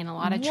they're getting in a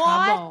lot of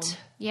trouble.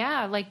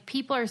 Yeah, like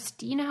people are.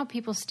 You know how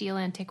people steal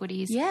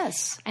antiquities?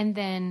 Yes, and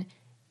then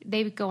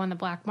they go on the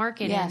black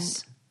market.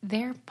 Yes. And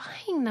they're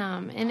buying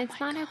them, and it's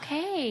not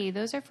okay.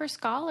 Those are for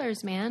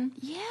scholars, man.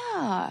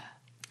 Yeah.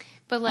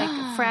 But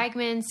like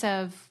fragments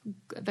of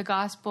the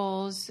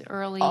Gospels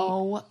early.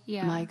 Oh,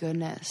 my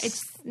goodness.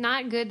 It's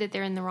not good that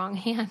they're in the wrong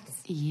hands.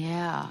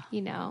 Yeah.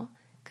 You know,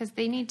 because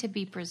they need to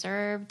be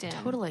preserved. And,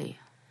 Totally.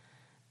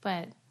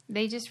 But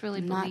they just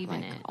really believe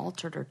in it. Not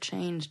altered or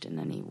changed in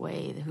any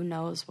way. Who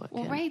knows what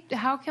Well, right.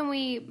 How can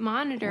we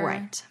monitor?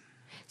 Right.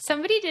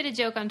 Somebody did a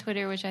joke on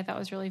Twitter, which I thought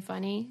was really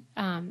funny.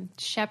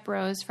 Shep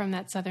Rose from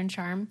that Southern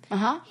Charm.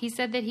 He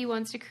said that he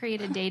wants to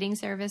create a dating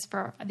service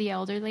for the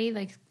elderly,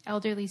 like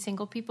elderly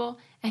single people,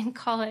 and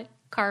call it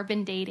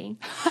carbon dating.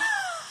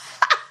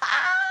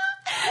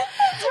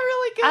 That's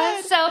really good.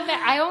 I'm so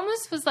mad. I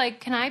almost was like,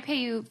 can I pay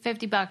you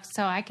 $50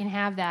 so I can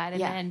have that?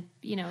 And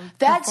then,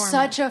 that's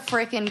such a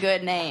freaking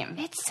good name.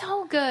 It's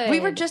so good. We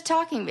were just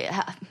talking,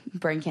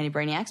 Brain Candy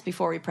Brainiacs,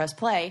 before we press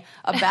play,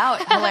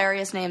 about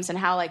hilarious names and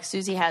how, like,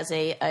 Susie has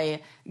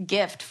a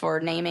gift for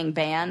naming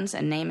bands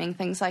and naming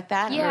things like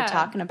that. Yeah. And we were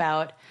talking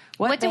about...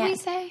 What did we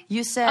say?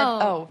 You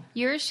said,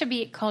 yours should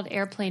be called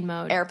Airplane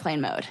Mode.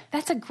 Airplane Mode.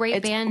 That's a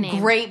great band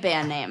name. Great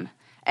band name.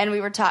 And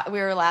we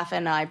were laughing,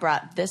 and I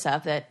brought this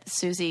up, that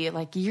Susie,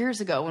 like,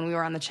 years ago when we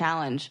were on the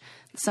challenge,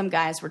 some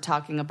guys were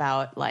talking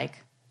about, like,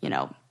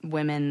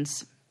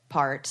 women's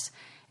parts,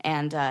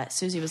 And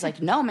Susie was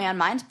like, no, man,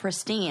 mine's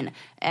Pristine.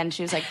 And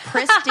she was like,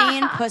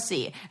 Pristine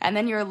Pussy. And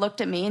then you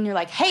looked at me and you're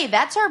like, hey,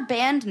 that's our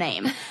band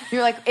name.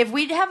 You're like, if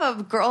we have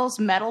a girls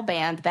metal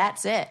band,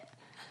 that's it.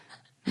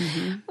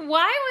 Mm-hmm.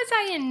 Why was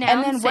I announcing?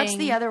 And then what's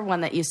the other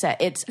one that you said?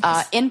 It's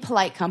In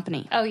Polite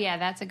Company. Oh, yeah,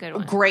 that's a good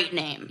one. Great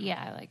name.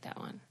 Yeah, I like that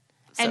one.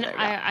 So and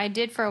I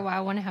did for a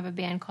while want to have a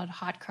band called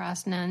Hot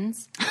Cross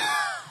Nuns.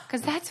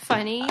 Because that's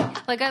funny.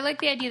 Like, I like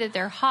the idea that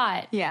they're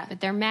hot, but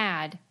they're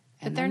mad,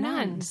 but they're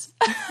nuns.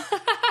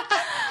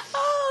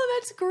 Oh,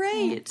 that's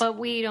great. But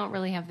we don't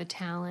really have the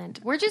talent.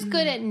 We're just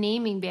good at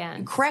naming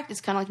bands. Correct.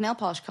 It's kind of like nail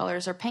polish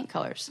colors or paint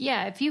colors.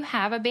 Yeah, if you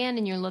have a band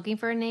and you're looking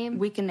for a name,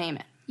 we can name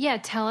it. Yeah,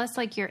 tell us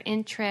like your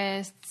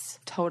interests.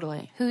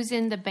 Totally. Who's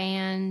in the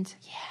band?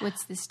 Yeah.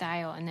 What's the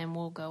style? And then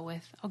we'll go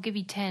with, I'll give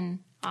you 10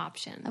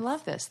 options. I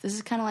love this. This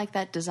is kind of like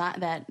that design,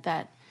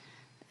 that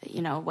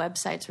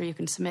websites where you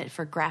can submit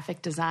for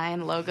graphic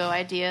design, logo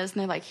ideas.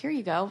 And they're like, here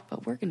you go,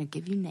 but we're going to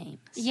give you names.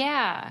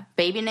 Yeah.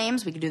 Baby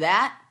names, we can do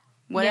that.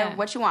 Whatever,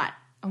 what you want.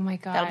 Oh my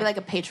God. That'll be like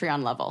a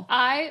Patreon level.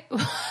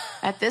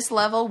 At this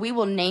level, we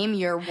will name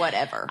your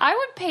whatever. I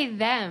would pay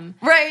them.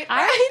 Right.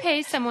 I would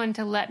pay someone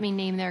to let me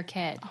name their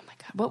kid. Oh my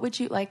God. What would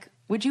you like?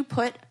 Would you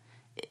put,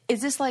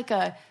 is this like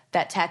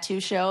that tattoo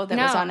show that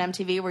was on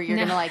MTV where you're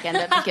going to like end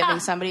up giving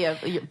somebody a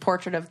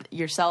portrait of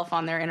yourself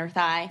on their inner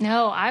thigh?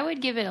 No, I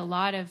would give it a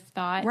lot of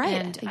thought. Right.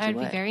 And I would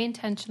be very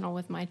intentional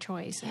with my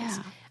choices.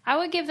 Yeah. I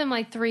would give them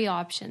like 3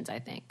 options, I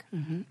think.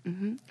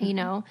 You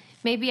know,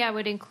 maybe I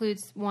would include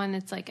one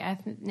that's like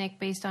ethnic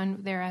based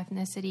on their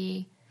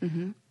ethnicity,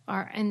 and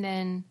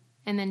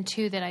then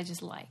 2 that I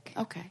just like.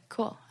 Okay,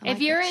 cool. If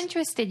you're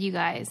interested, you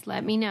guys,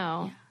 let me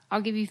know. Yeah.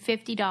 I'll give you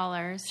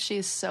 $50. She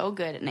is so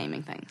good at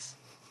naming things.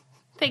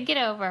 Think it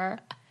over.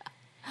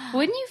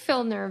 Wouldn't you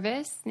feel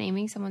nervous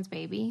naming someone's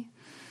baby?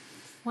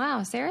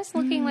 Wow, Sarah's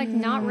looking like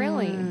not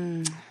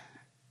really.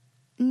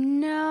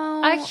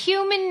 No. A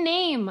human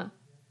name.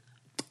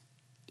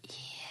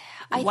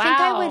 I think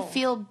I would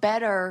feel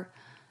better.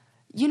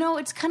 You know,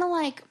 it's kind of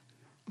like,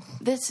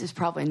 this is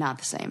probably not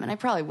the same, and I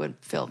probably would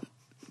feel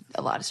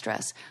a lot of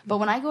stress. But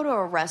when I go to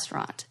a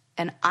restaurant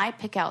and I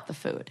pick out the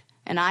food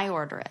and I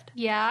order it,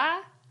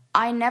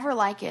 I never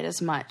like it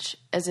as much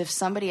as if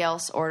somebody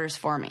else orders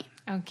for me.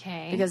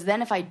 Okay. Because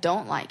then if I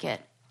don't like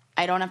it,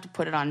 I don't have to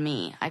put it on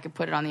me. I could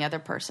put it on the other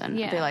person.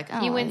 Yeah. Be like,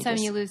 oh, you win some,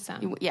 you lose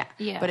some. Yeah.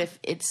 But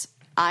if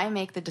I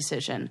make the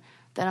decision,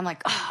 then I'm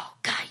like, oh,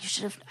 God,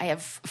 I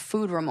have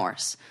food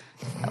remorse.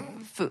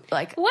 Food,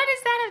 like, what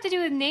does that have to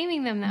do with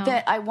naming them, though?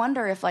 That I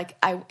wonder if, like,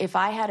 if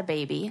I had a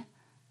baby,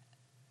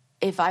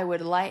 if I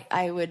would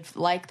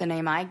like the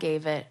name I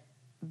gave it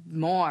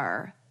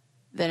more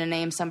than a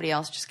name somebody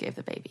else just gave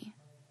the baby.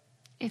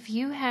 If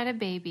you had a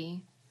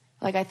baby,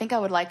 like, I think I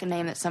would like a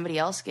name that somebody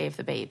else gave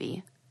the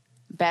baby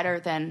better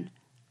than.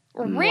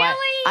 Really?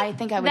 I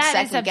think I would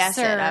second guess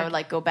it. I would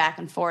like go back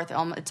and forth.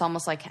 It's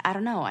almost like, I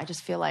don't know. I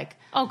just feel like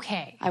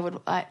okay. I would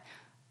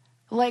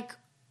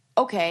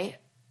okay.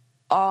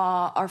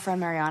 Our friend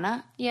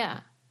Mariana. Yeah.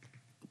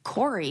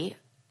 Corey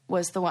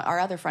was the one. Our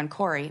other friend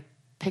Corey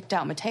picked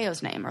out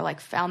Mateo's name, or like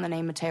found the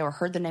name Mateo, or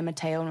heard the name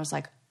Mateo, and was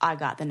like, I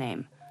got the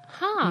name.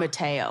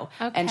 Mateo.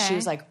 Okay. And she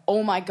was like,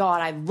 oh my God,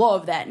 I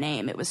love that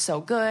name. It was so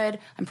good.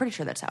 I'm pretty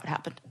sure that's how it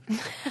happened.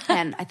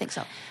 And I think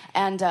so.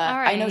 And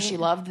I know she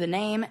loved the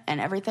name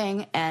and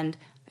everything. And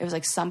it was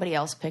like somebody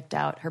else picked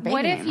out her baby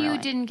name. What if you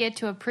didn't get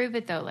to approve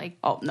it though? Like,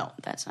 oh, no,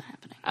 that's not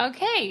happening.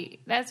 Okay.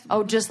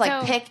 Just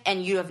like pick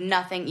and you have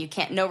nothing. You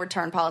can't, no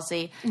return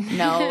policy.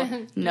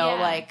 No,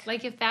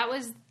 Like if that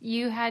was,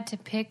 you had to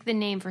pick the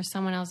name for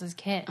someone else's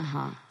kid.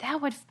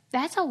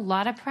 That's a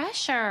lot of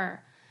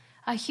pressure.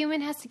 A human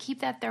has to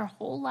keep that their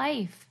whole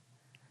life.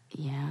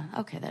 Yeah,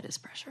 okay, that is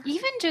pressure.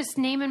 Even just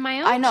naming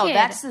my own I know, kid.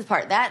 that's the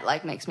part that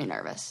like makes me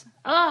nervous.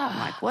 Ugh. I'm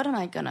like, what am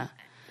I gonna...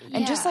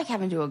 And just like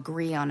having to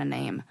agree on a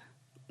name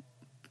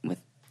with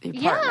your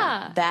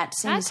partner, that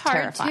seems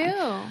terrifying.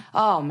 Hard too.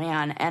 Oh,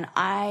 man, and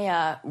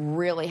I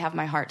really have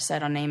my heart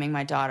set on naming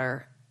my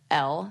daughter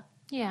Elle.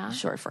 Yeah.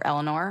 Short for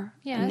Eleanor.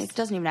 Yes. And it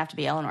doesn't even have to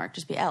be Eleanor, it could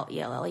just be Elle,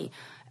 E-L-L-E.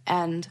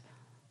 And...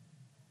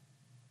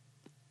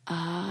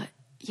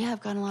 yeah,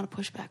 I've gotten a lot of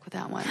pushback with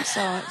that one. So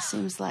it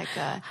seems like...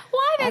 Why?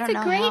 That's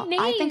a great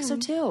name. I think so,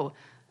 too.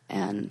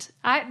 And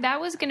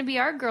that was going to be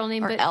our girl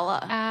name, but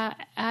Ella.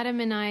 Adam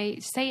and I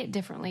say it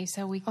differently,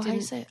 so we didn't... How do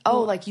you say it?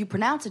 Oh, like you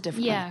pronounce it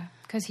differently. Yeah,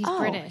 because he's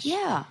British.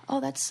 Yeah. Oh,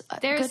 that's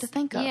good to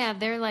think of. Yeah,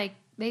 they're like...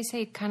 They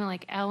say kind of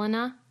like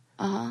Elena.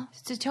 Uh-huh.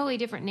 It's a totally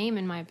different name,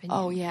 in my opinion.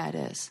 Oh, yeah, it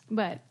is.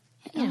 But,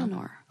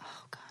 Eleanor.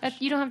 Oh, gosh.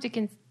 You don't have to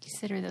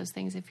consider those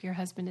things if your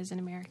husband is an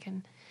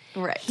American.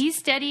 Right. He's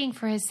studying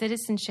for his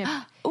citizenship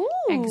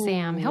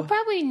exam. He'll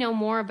probably know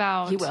more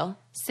about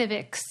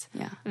civics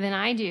than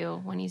I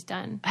do when he's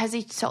done. Has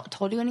he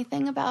told you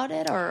anything about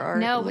it? Or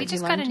no, we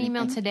just got an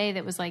email today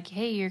that was like,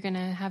 hey, you're going to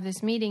have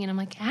this meeting. And I'm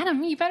like,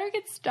 Adam, you better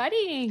get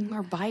studying.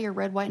 Or buy your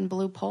red, white, and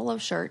blue polo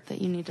shirt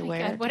that you need to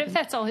wear. God, what if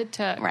that's all it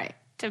took? Right.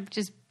 To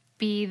just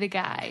be the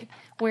guy.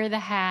 Wear the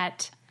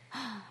hat.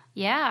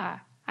 Yeah.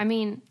 I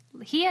mean...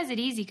 he has it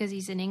easy because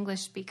he's an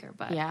English speaker.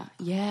 But Yeah.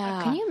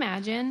 can you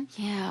imagine?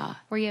 Yeah.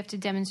 Where you have to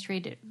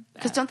demonstrate it.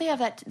 Because don't they have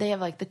that? They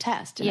have like the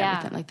test and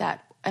everything like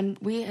that. And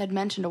we had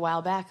mentioned a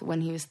while back when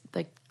he was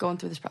like going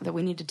through this that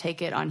we need to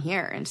take it on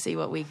here and see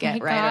what we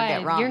get right or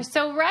get wrong. You're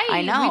so right.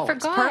 I know. We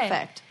forgot. It's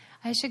perfect.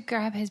 I should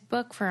grab his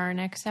book for our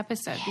next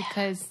episode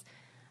because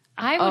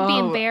I would be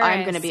embarrassed.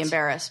 I'm going to be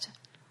embarrassed.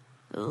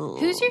 Ugh.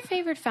 Who's your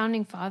favorite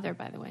founding father,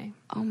 by the way?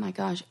 Oh my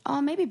gosh. Oh,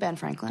 maybe Ben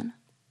Franklin.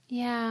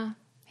 Yeah.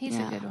 He's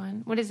a good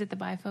one. What is it, the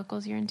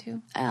bifocals you're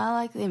into? I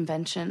like the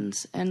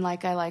inventions and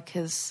I like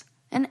his,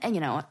 and you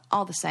know,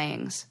 all the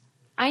sayings.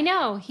 I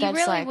know. He That's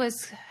really like,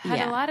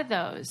 had a lot of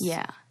those.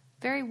 Yeah.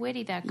 Very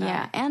witty, that guy.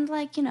 Yeah. And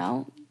you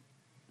know,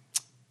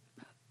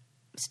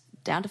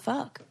 down to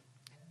fuck.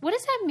 What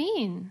does that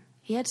mean?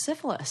 He had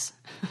syphilis.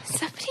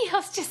 Somebody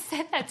else just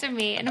said that to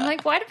me. And I'm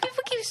like, why do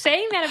people keep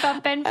saying that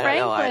about Ben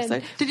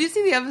Franklin? Did you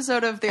see the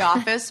episode of The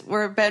Office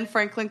where Ben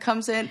Franklin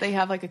comes in? They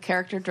have like a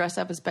character dress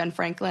up as Ben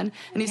Franklin,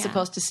 and he's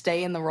supposed to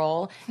stay in the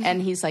role,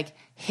 and he's like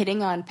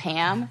hitting on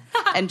Pam,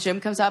 and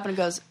Jim comes up and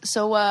goes,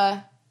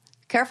 so,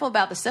 careful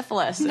about the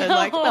syphilis. And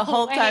like the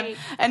whole time,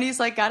 and he's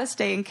like got to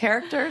stay in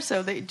character,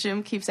 so that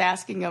Jim keeps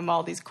asking him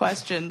all these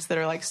questions that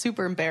are like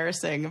super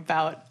embarrassing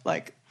about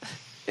like,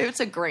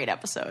 it's a great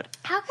episode.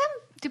 How come,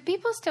 do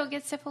people still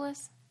get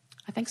syphilis?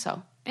 I think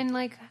so. And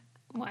like,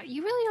 what,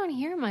 you really don't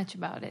hear much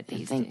about it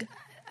these days.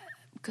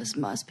 Because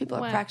most people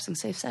are practicing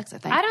safe sex, I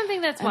think. I don't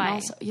think that's why.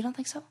 Also, you don't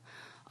think so?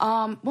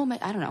 Well,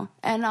 I don't know.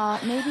 And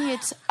maybe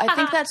it's, I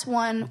think that's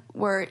one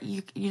where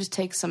you just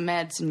take some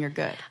meds and you're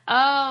good.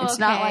 Oh, it's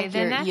not like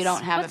you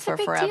don't have it for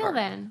what's the big forever. deal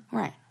then?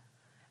 Right.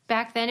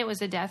 Back then it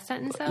was a death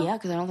sentence, though? Yeah,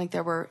 because I don't think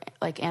there were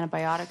like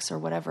antibiotics or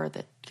whatever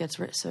that gets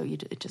rid. So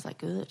it just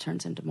like, it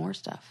turns into more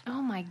stuff.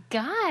 Oh my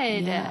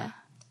God. Yeah.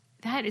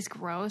 That is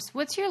gross.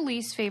 What's your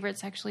least favorite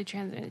sexually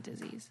transmitted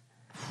disease?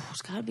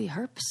 It's got to be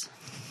herpes.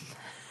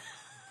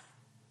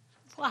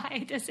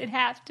 Why does it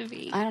have to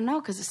be? I don't know,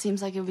 because it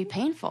seems like it would be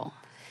painful.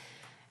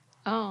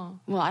 Oh.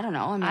 Well, I don't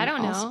know. I mean, I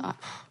don't know.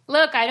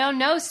 Look, I don't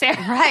know, Sarah.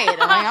 Right.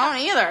 I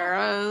don't either.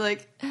 I was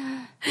like,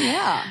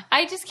 yeah.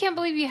 I just can't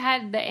believe you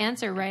had the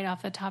answer right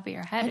off the top of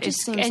your head. It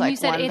just seems and like you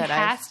said one it that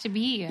has to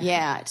be.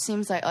 Yeah, it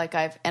seems like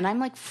I'm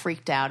like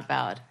freaked out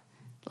about,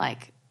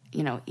 like,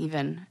 you know,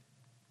 even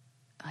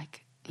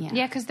like, yeah.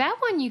 Yeah, because that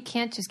one you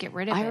can't just get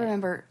rid of. I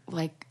remember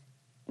like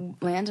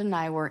Landon and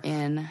I were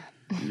in,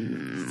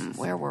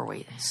 where were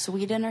we?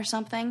 Sweden or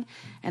something.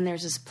 And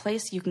there's this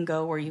place you can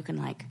go where you can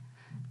like,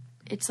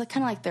 it's like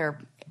kind of like their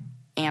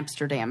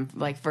Amsterdam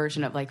like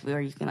version of like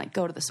where you can like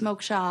go to the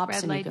smoke shops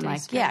Red and you light can like,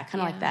 district, yeah,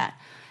 kind of like that.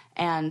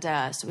 And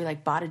so we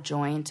like bought a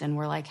joint and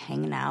we're like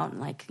hanging out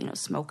and like, you know,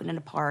 smoking in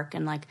a park,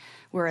 and like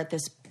we're at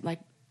this like,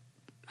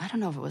 I don't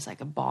know if it was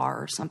like a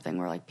bar or something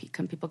where like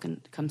people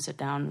can come sit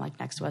down like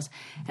next to us.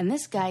 And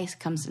this guy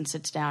comes and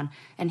sits down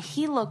and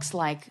he looks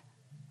like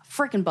a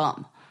freaking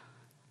bum.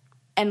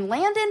 And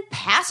Landon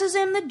passes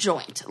him the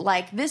joint.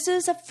 Like, this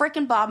is a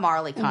freaking Bob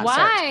Marley concert.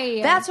 Why?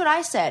 That's what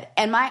I said.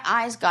 And my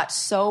eyes got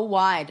so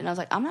wide. And I was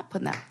like, I'm not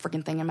putting that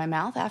freaking thing in my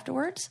mouth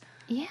afterwards.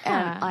 Yeah.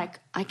 And, like,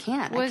 I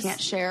can't. I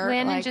can't share.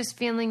 Landon like, just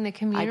feeling the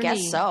community? I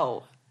guess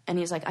so. And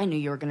he's like, I knew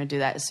you were going to do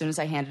that as soon as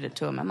I handed it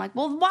to him. I'm like,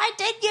 well, why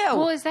did you?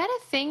 Well, is that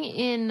a thing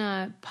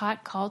in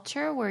pot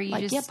culture where you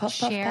like, just yeah, puff,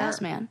 share puff,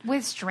 pass, man.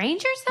 with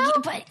strangers, though?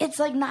 Yeah, but it's,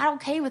 like, not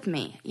okay with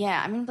me.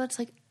 Yeah, I mean, but it's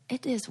like,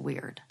 it is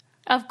weird.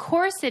 Of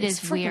course it is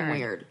freaking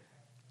weird.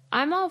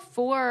 I'm all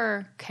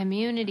for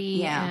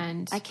community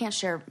and... I can't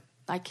share...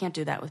 I can't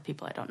do that with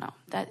people I don't know.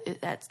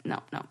 That's...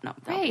 No. That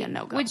would be a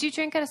no-go. Would you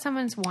drink out of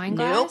someone's wine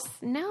glass?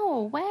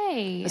 No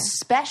way.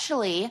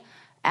 Especially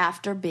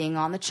after being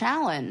on the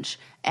challenge.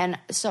 And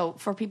so,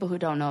 for people who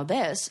don't know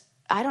this,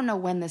 I don't know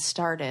when this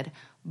started,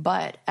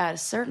 but at a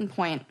certain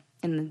point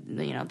in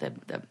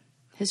the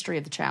history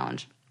of the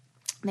challenge,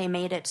 they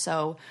made it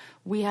so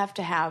we have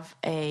to have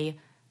a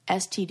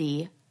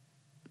STD,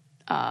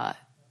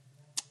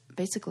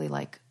 basically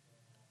like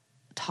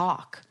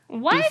talk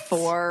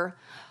before.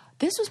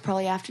 This was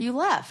probably after you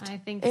left. I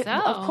think so.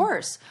 Of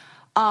course.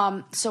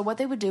 So what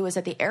they would do is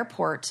at the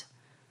airport,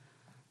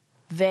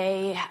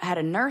 they had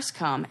a nurse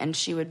come and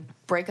she would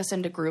break us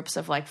into groups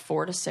of like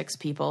 4 to 6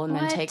 people and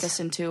then take us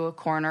into a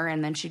corner,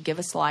 and then she'd give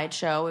a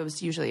slideshow. It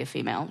was usually a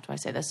female. Do I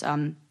say this?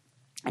 And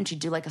she'd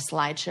do like a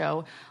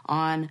slideshow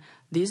on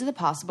these are the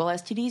possible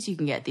STDs you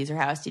can get. These are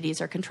how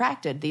STDs are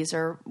contracted. These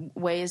are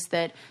ways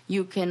that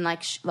you can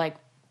like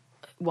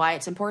why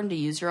it's important to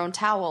use your own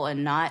towel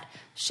and not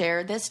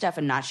share this stuff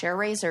and not share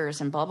razors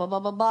and blah, blah, blah,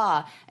 blah,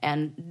 blah.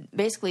 And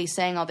basically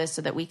saying all this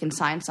so that we can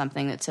sign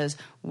something that says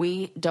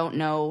we don't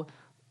know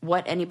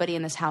what anybody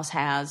in this house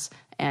has,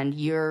 and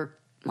you're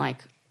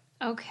like,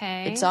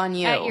 okay, it's on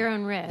you. At your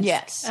own risk.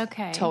 Yes.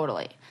 Okay.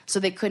 Totally. So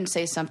they couldn't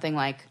say something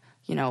like,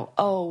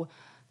 oh,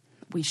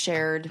 we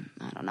shared,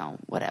 I don't know,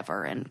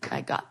 whatever, and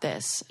I got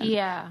this. And,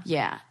 yeah.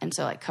 Yeah. And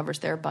so like covers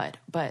their butt.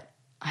 But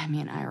I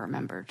mean, I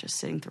remember just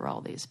sitting through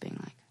all these being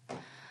like,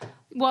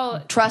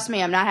 well, trust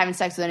me, I'm not having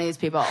sex with any of these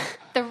people.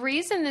 The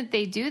reason that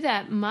they do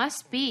that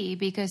must be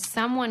because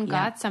someone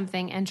got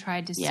something and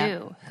tried to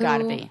sue.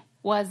 Gotta be.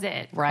 was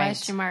it? Right.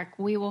 Question mark.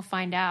 We will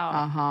find out.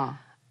 Uh-huh.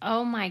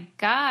 Oh, my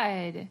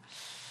God.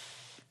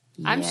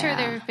 I'm sure Yeah.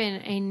 there have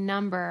been a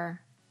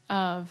number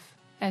of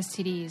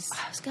STDs.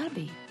 It's got to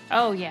be.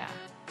 Oh, yeah.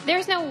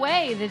 There's no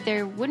way that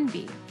there wouldn't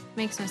be.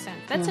 Makes no sense.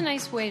 That's a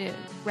nice way to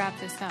wrap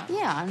this up.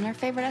 Yeah, on our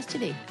favorite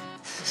STD.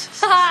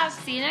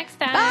 See you next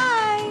time.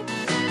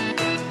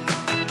 Bye.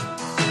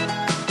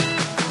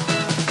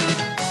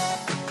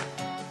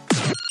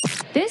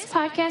 This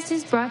podcast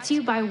is brought to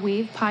you by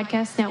Wave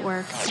Podcast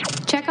Network.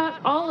 Check out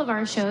all of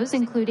our shows,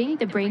 including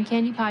the Brain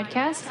Candy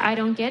Podcast, I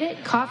Don't Get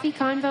It, Coffee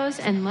Convos,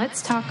 and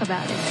Let's Talk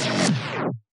About It.